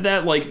coach said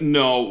that, like,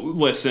 no,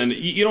 listen,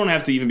 you don't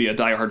have to even be a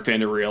diehard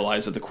fan to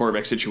realize that the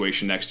quarterback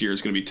situation next year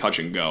is going to be touch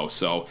and go.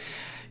 So.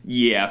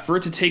 Yeah, for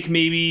it to take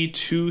maybe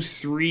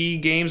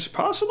 2-3 games,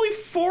 possibly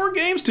 4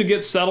 games to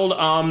get settled,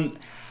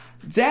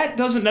 that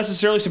doesn't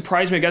necessarily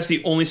surprise me. I guess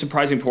the only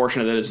surprising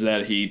portion of it is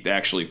that he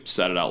actually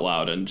said it out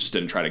loud and just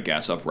didn't try to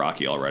gas up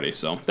Rocky already.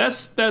 So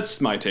that's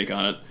my take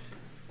on it.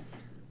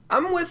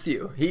 I'm with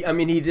you. He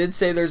did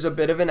say there's a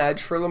bit of an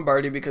edge for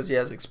Lombardi because he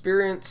has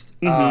experience.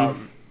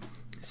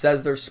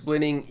 Says they're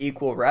splitting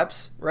equal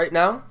reps right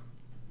now.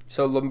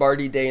 So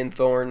Lombardi, Day, and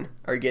Thorne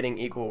are getting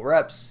equal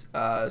reps.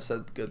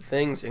 Said good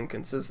things,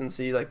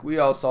 inconsistency. Like, we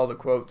all saw the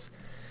quotes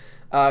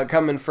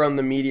coming from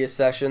the media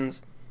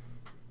sessions.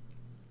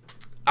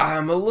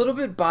 I'm a little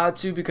bit bad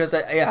too because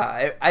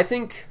I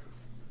think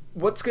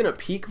what's going to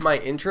pique my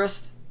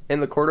interest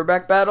in the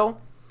quarterback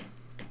battle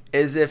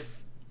is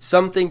if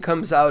something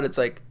comes out, it's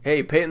like,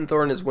 hey, Peyton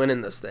Thorne is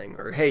winning this thing,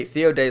 or hey,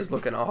 Theo Day is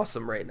looking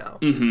awesome right now.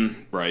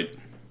 Right.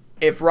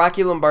 If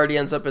Rocky Lombardi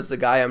ends up as the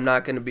guy, I'm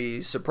not going to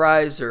be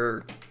surprised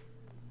or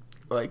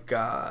like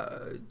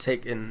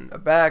taken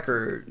aback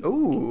or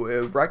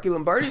Rocky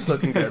Lombardi's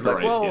looking good. Like,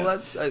 right,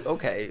 that's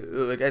okay.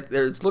 Like,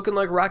 it's looking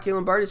like Rocky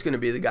Lombardi's going to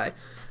be the guy.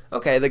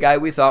 Okay, the guy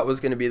we thought was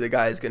going to be the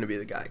guy is going to be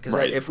the guy. Because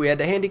if we had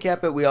to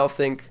handicap it, we all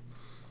think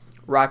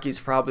Rocky's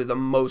probably the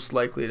most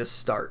likely to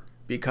start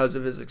because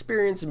of his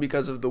experience and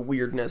because of the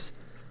weirdness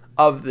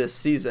of this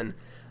season.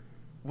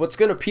 What's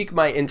going to pique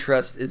my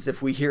interest is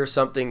if we hear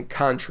something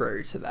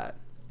contrary to that.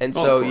 And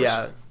so,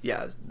 the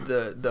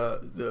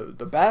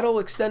battle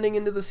extending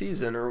into the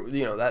season, or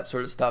that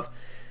sort of stuff.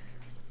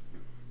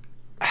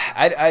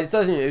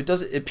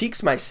 It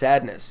piques my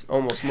sadness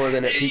almost more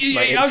than it piques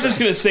my interest. I was just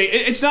gonna say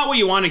it's not what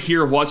you want to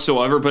hear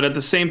whatsoever, but at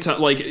the same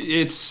time, like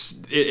it's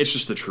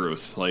just the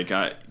truth. Like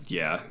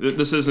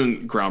this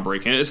isn't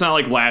groundbreaking. It's not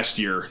like last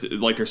year,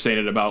 like they're saying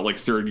it about like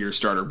third-year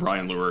starter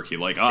Brian Lewerke.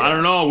 Like I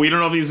don't know, we don't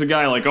know if he's a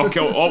guy. Like okay,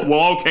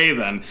 okay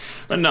then.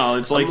 But no,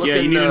 it's like you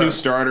need a new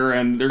starter,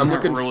 and there's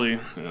not really.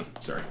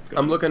 Sorry,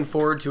 I'm looking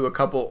forward to a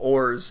couple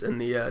oars in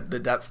the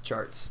depth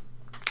charts.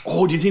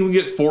 Oh, do you think we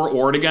get 4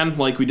 Ord again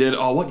like we did?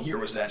 Oh, what year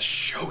was that?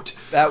 Shoot.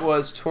 That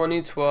was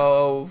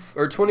 2012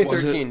 or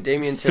 2013.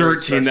 Damian Terry.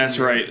 13, that's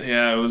right.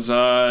 Yeah, it was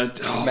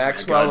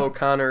Maxwell,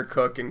 O'Connor,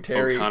 Cook, and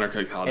Terry. O'Connor,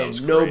 Cook. Oh, that was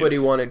great. Nobody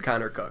wanted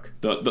Connor Cook.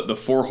 The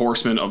 4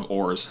 horsemen of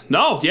oars.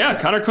 No,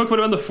 Connor Cook would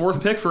have been the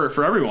 4th pick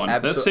for everyone.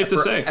 That's safe to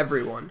say.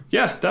 Everyone.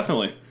 Yeah,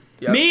 definitely.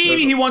 Yep,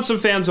 maybe he won some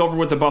fans over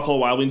with the Buffalo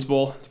Wild Wings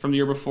Bowl from the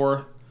year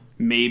before.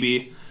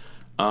 Maybe.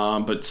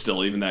 But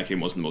still, even that game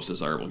wasn't the most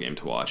desirable game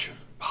to watch.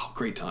 Oh,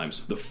 great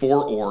times. The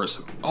 4 oars.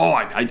 Oh,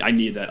 I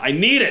need that. I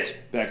need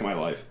it back in my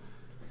life.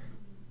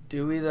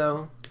 Do we,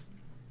 though?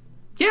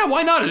 Yeah,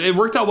 why not? It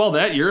worked out well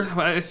that year.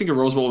 I think a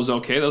Rose Bowl was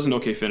okay. That was an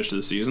okay finish to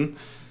the season.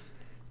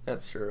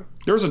 That's true.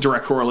 There was a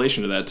direct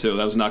correlation to that, too.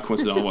 That was not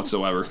coincidental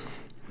whatsoever.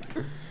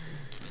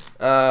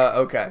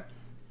 Okay.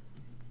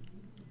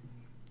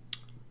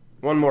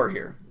 One more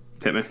here.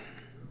 Hit me.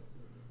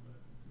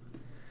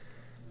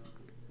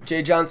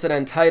 Jay Johnson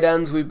and tight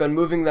ends, we've been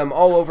moving them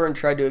all over and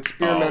tried to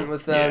experiment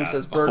with them.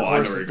 Says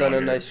Berghorst has done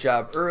a nice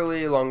job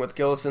early, along with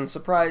Gillison.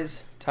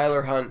 Surprise,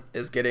 Tyler Hunt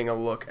is getting a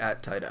look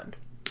at tight end.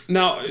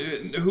 Now,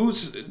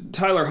 who's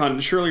Tyler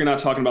Hunt? Surely you're not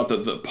talking about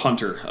the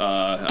punter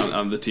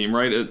on the team,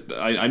 right?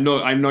 I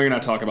know you're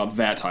not talking about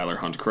that Tyler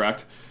Hunt,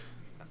 correct?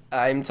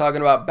 I'm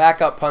talking about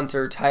backup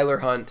punter Tyler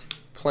Hunt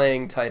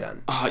playing tight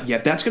end. Yeah,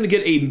 that's going to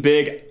get a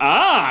big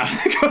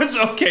because,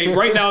 okay,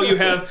 right now you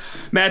have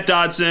Matt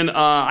Dodson.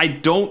 I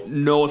don't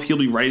know if he'll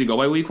be ready to go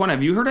by week 1.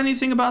 Have you heard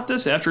anything about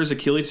this after his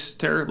Achilles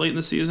tear late in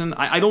the season?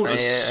 I don't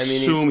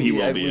assume he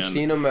will be We've in.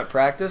 seen him at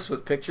practice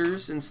with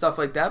pictures and stuff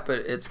like that, but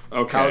it's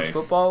college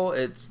football.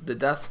 It's the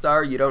Death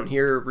Star. You don't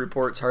hear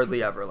reports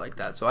hardly ever like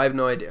that, so I have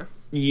no idea.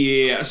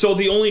 Yeah, so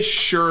the only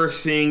sure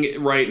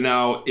thing right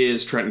now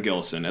is Trenton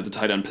Gillison at the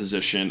tight end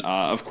position.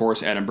 Of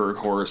course, Adam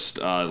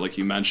Berghorst, like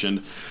you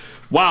mentioned.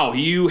 Wow,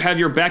 you have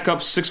your backup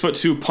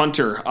 6'2"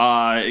 punter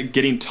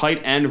getting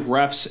tight end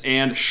reps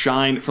and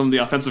shine from the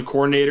offensive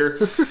coordinator.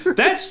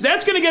 That's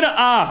going to get an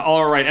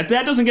all right. If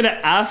that doesn't get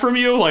an from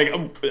you, like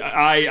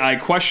I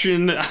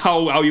question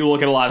how you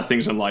look at a lot of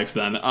things in life.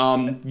 Then,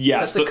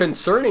 yes, that's a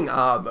concerning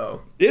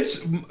though.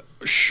 It's.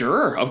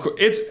 Sure, of course.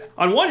 It's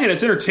on one hand,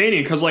 it's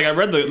entertaining because, like, I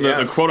read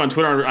the quote on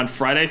Twitter on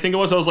Friday. I think it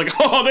was. I was like,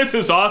 "Oh, this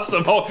is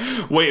awesome."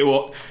 Oh, wait,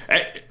 well,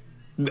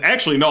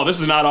 actually, no,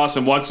 this is not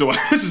awesome whatsoever.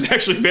 This is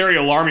actually very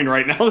alarming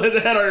right now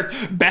that our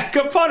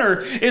backup punter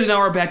is now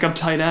our backup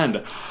tight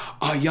end.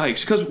 Yikes!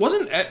 Because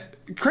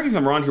correct me if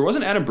I'm wrong here,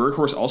 wasn't Adam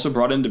Berghorst also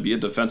brought in to be a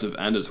defensive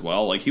end as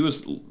well? Like, he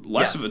was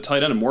less of a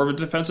tight end and more of a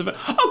defensive end?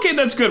 Okay,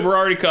 that's good. We're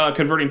already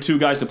converting 2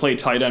 guys to play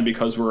tight end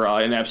because we're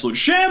in absolute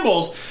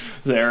shambles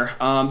there.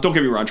 Don't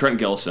get me wrong,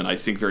 Trenton Gillison, I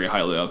think very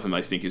highly of him.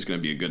 I think he's going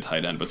to be a good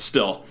tight end, but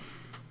still.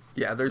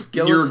 Yeah, there's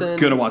Gillison. You're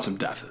going to want some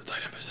depth at the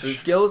tight end position. There's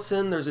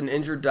Gillison, there's an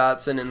injured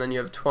Dotson, and then you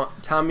have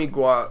Tommy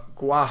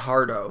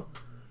Guajardo.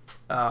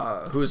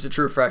 Who is a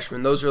true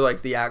freshman. Those are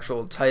like the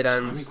actual tight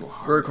ends.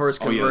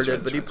 Berghorst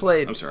converted, but he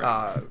played. I'm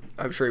sorry.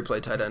 I'm sure he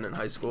played tight end in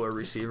high school or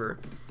receiver.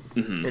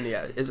 Mm-hmm. And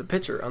is a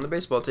pitcher on the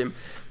baseball team.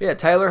 Yeah,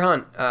 Tyler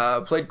Hunt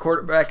played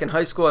quarterback in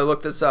high school. I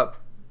looked this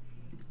up.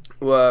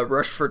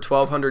 Rushed for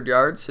 1,200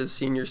 yards his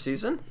senior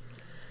season,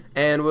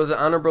 and was an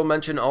honorable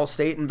mention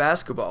All-State in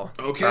basketball.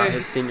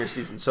 His senior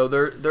season. So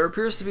there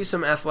appears to be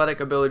some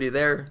athletic ability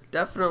there.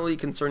 Definitely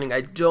concerning.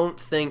 I don't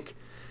think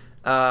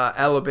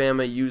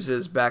Alabama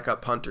uses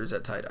backup punters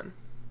at tight end.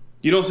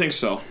 You don't think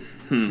so?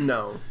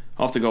 No.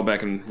 I'll have to go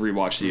back and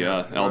rewatch the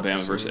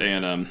Alabama versus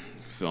A&M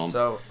film.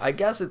 So I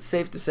guess it's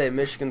safe to say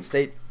Michigan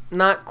State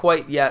not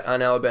quite yet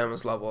on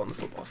Alabama's level on the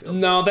football field.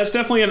 No, that's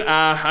definitely an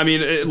I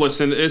mean,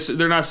 listen,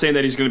 they're not saying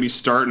that he's going to be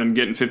starting and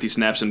getting 50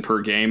 snaps in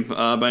per game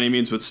by any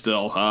means, but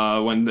still,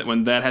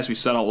 when that has to be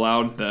said out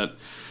loud, that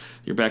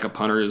your backup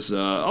punter is,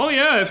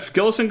 if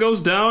Gillison goes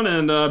down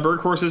and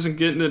Berghorst isn't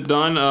getting it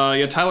done,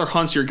 Tyler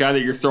Hunt's your guy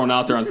that you're throwing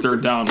out there on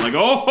third down. Like,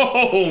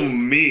 oh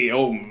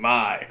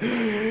my.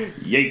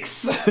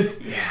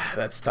 Yikes. Yeah,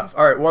 that's tough.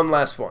 All right, one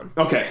last one.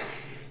 Okay.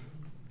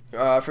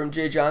 From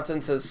Jay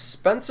Johnson says,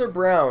 Spencer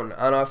Brown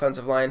on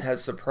offensive line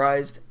has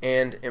surprised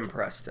and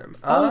impressed him.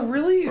 Oh,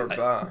 really? Or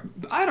bah?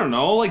 I don't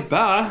know. Like,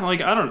 bah.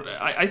 Like,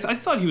 I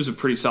thought he was a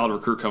pretty solid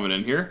recruit coming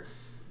in here.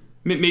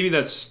 Maybe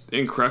that's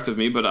incorrect of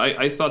me, but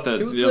I thought that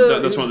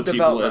that's one of the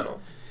people that...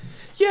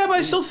 Yeah, but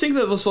I still think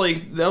that was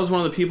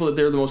one of the people that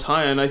they're the most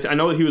high on. I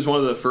know that he was one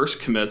of the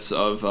first commits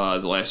of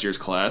the last year's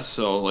class,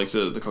 so like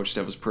the coaching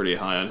staff was pretty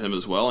high on him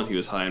as well, and he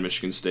was high on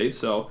Michigan State,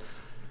 so...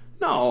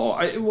 No,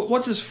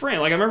 what's his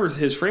frame? Like, I remember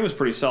his frame was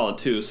pretty solid,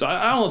 too, so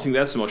I don't think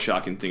that's the most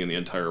shocking thing in the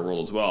entire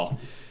world as well.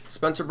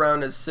 Spencer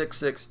Brown is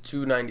 6'6",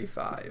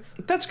 295.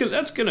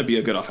 That's gonna be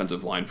a good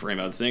offensive line for him,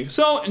 I would think.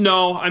 So,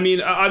 no, I mean,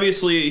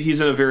 obviously,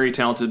 he's in a very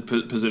talented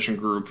position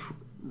group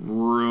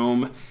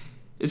room.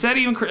 Is that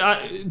even...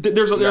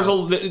 there's a...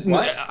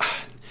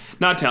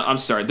 Not talent, I'm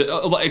sorry.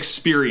 The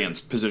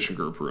experienced position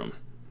group room.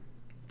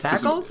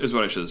 Tackles? Is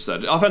what I should have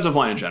said. Offensive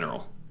line in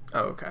general.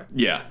 Oh, okay.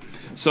 Yeah.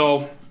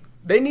 So...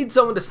 They need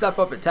someone to step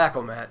up at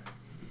tackle, Matt.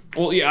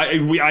 Well, yeah,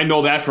 I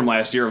know that from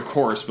last year, of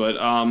course, but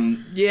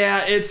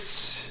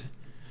it's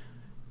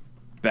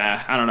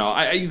I don't know.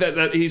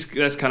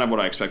 That's kind of what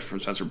I expected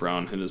from Spencer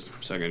Brown in his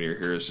second year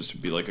here, is just to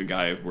be like a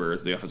guy where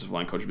the offensive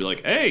line coach would be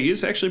like, "Hey,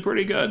 he's actually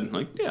pretty good."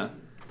 Like, yeah,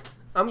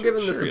 I'm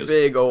giving this a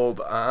big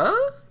old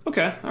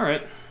Okay, all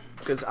right.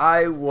 Because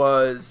I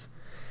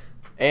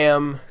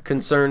am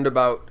concerned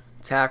about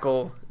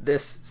tackle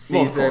this season.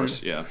 Well, of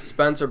course, yeah.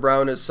 Spencer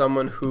Brown is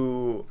someone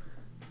who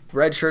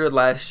redshirted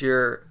last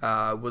year,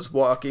 was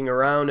walking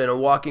around in a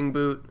walking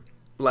boot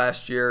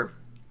last year.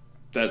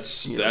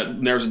 That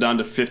narrows it down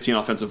to 15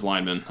 offensive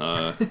linemen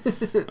on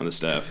the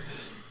staff.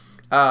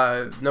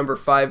 Number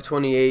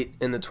 528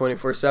 in the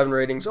 24/7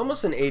 ratings,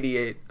 almost an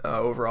 88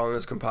 overall in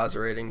his composite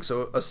rating.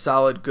 So a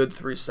solid, good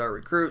 3-star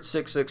recruit.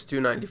 6'6",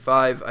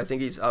 295. I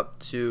think he's up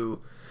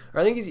to,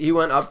 or I think he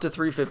went up to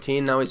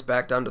 315. Now he's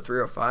back down to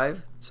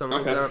 305.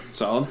 Something like that.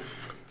 Solid.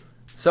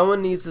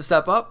 Someone needs to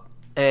step up.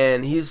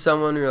 And he's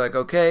someone you're like,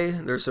 okay,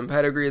 there's some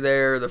pedigree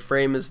there. The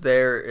frame is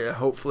there.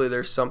 Hopefully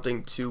there's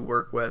something to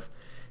work with.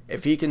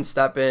 If he can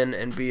step in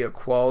and be a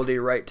quality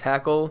right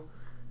tackle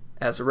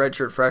as a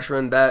redshirt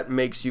freshman, that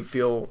makes you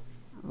feel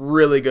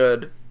really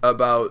good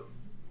about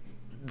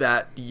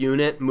that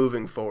unit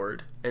moving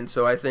forward. And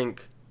so I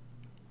think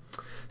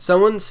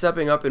Someone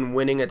stepping up and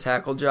winning a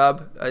tackle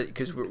job,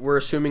 because we're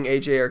assuming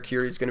A.J.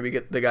 Arcuri is going to be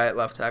the guy at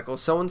left tackle.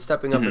 Someone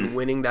stepping up and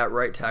winning that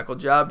right tackle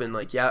job and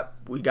like, yeah,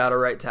 we got a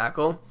right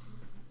tackle,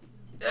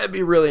 that'd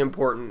be really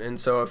important. And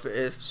so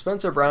if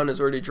Spencer Brown is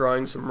already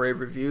drawing some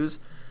rave reviews,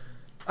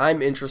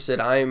 I'm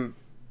interested. I'm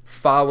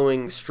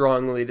following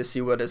strongly to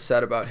see what is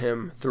said about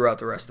him throughout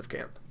the rest of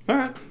camp. All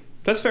right.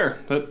 That's fair.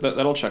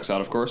 That all checks out,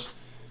 of course.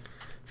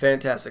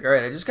 Fantastic. All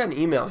right, I just got an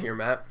email here,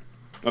 Matt.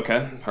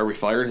 Okay. Are we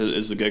fired?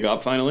 Is the gig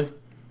up finally?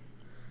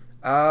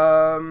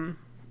 No.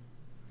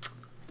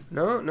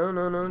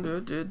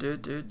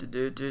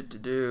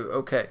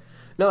 Okay.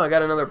 No, I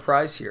got another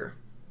prize here.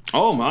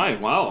 Oh, my.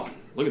 Wow.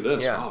 Look at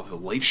this. Yeah. Wow, the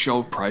Late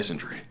Show prize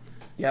entry.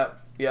 Yep.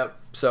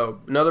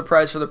 So, another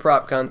prize for the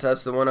prop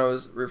contest, the one I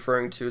was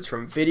referring to, it's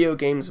from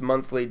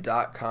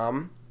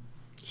videogamesmonthly.com.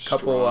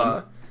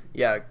 Couple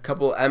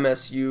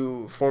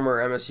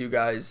former MSU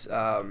guys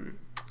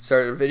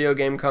started a video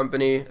game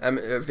company,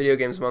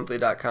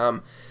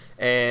 videogamesmonthly.com,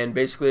 and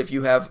basically if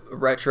you have a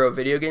retro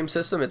video game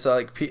system, it's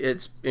like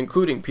it's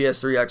including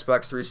PS3,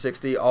 Xbox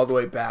 360, all the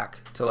way back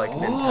to like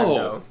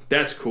Nintendo.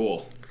 That's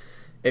cool.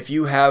 If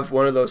you have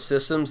one of those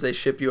systems, they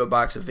ship you a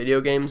box of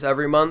video games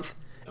every month,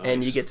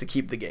 and you get to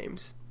keep the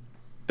games.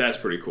 That's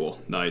pretty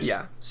cool. Nice.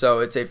 Yeah, so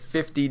it's a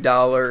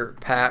 $50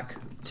 pack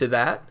to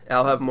that.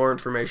 I'll have more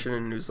information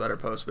in a newsletter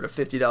post, but a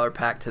 $50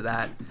 pack to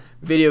that.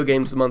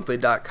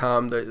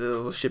 Videogamesmonthly.com.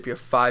 They'll ship you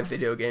 5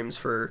 video games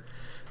for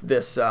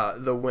this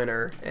the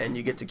winner, and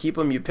you get to keep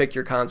them. You pick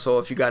your console.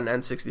 If you got an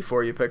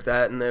N64, you pick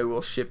that, and they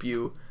will ship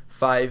you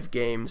 5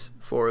 games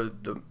for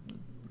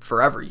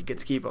forever. You get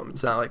to keep them.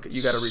 It's not like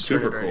you got to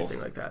return it or anything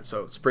like that.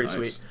 So it's pretty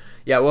sweet.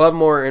 Yeah, we'll have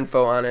more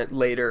info on it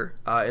later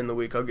in the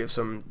week. I'll give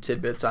some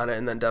tidbits on it,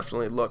 and then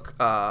definitely look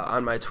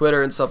on my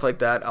Twitter and stuff like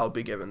that. I'll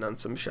be giving them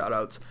some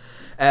shout-outs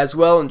as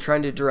well and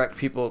trying to direct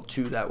people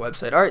to that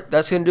website. All right,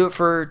 that's going to do it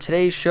for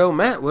today's show.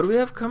 Matt, what do we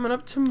have coming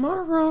up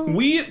tomorrow?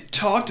 We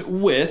talked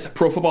with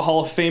Pro Football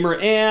Hall of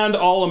Famer and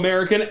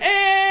All-American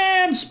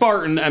and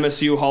Spartan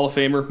MSU Hall of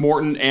Famer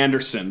Morten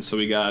Andersen. So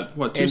we got,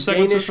 2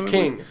 segments? Danish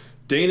King.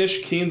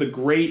 Danish King, the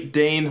great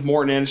Dane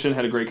Morten Andersen,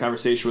 had a great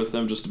conversation with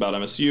them just about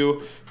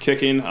MSU,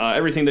 kicking,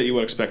 everything that you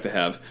would expect to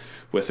have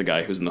with a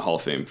guy who's in the Hall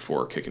of Fame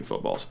for kicking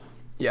footballs.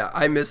 Yeah,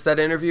 I missed that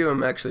interview.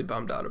 I'm actually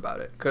bummed out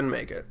about it. Couldn't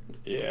make it.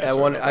 Yeah,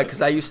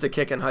 because I used to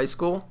kick in high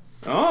school.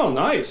 Oh,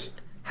 nice.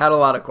 Had a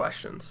lot of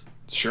questions.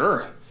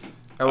 Sure.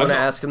 I want to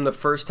ask him the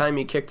first time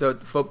he kicked a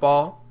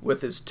football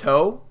with his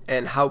toe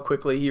and how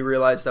quickly he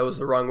realized that was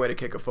the wrong way to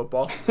kick a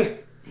football.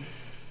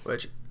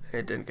 Which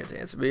it didn't get to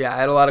answer. But yeah, I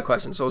had a lot of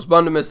questions. So I was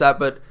bummed to miss that.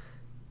 But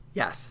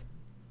yes,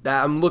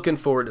 I'm looking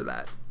forward to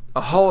that. A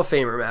Hall of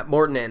Famer, Matt,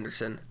 Morten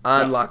Andersen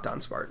on Locked On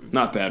Spartans.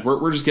 Not bad.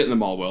 We're just getting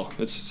them all, Will.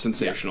 It's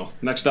sensational. Yeah.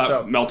 Next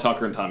up, Mel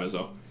Tucker and Tom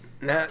Izzo.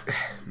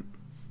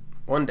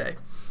 One day.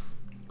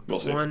 We'll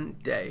see. One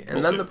day.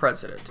 And then the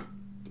president.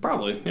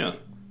 Probably, yeah.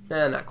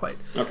 Not quite.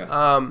 Okay.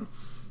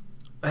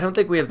 I don't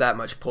think we have that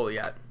much pull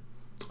yet.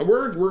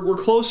 We're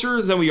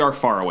closer than we are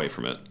far away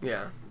from it.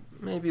 Yeah.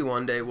 Maybe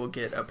one day we'll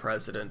get a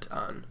president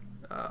on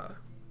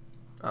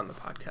the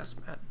podcast,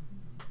 Matt.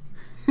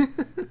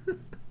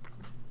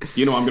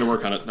 You know I'm going to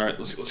work on it. All right,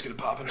 let's get it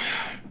popping.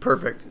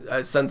 Perfect.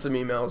 Send some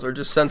emails or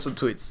just send some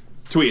tweets.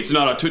 Tweets.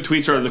 No,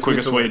 tweets are the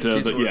quickest way to...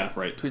 yeah,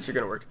 right. Tweets are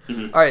going to work.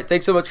 Mm-hmm. All right,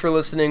 thanks so much for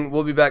listening.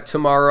 We'll be back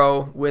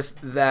tomorrow with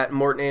that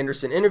Morten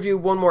Andersen interview.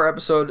 One more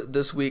episode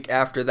this week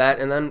after that,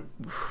 and then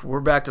we're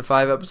back to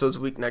 5 episodes a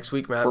week next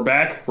week, Matt. We're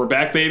back. We're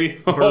back,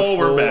 baby.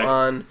 We're back.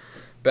 On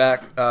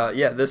back.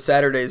 This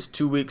Saturday is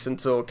 2 weeks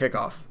until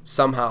kickoff.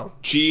 Somehow.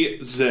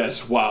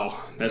 Jesus.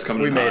 Wow. That's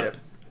coming in hot. We made it.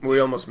 We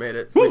almost made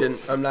it. We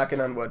didn't. I'm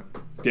knocking on wood.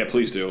 Yeah,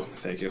 please do.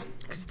 Thank you.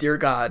 Because, dear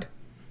God,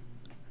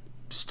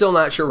 still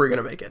not sure we're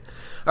going to make it.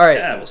 All right.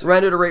 Yeah, we'll see.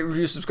 Remember to rate,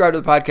 review, subscribe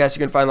to the podcast. You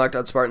can find Locked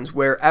On Spartans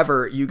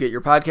wherever you get your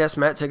podcast.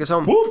 Matt, take us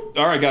home. Whoop.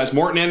 All right, guys.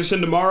 Morten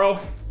Andersen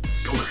tomorrow.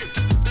 Go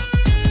Green.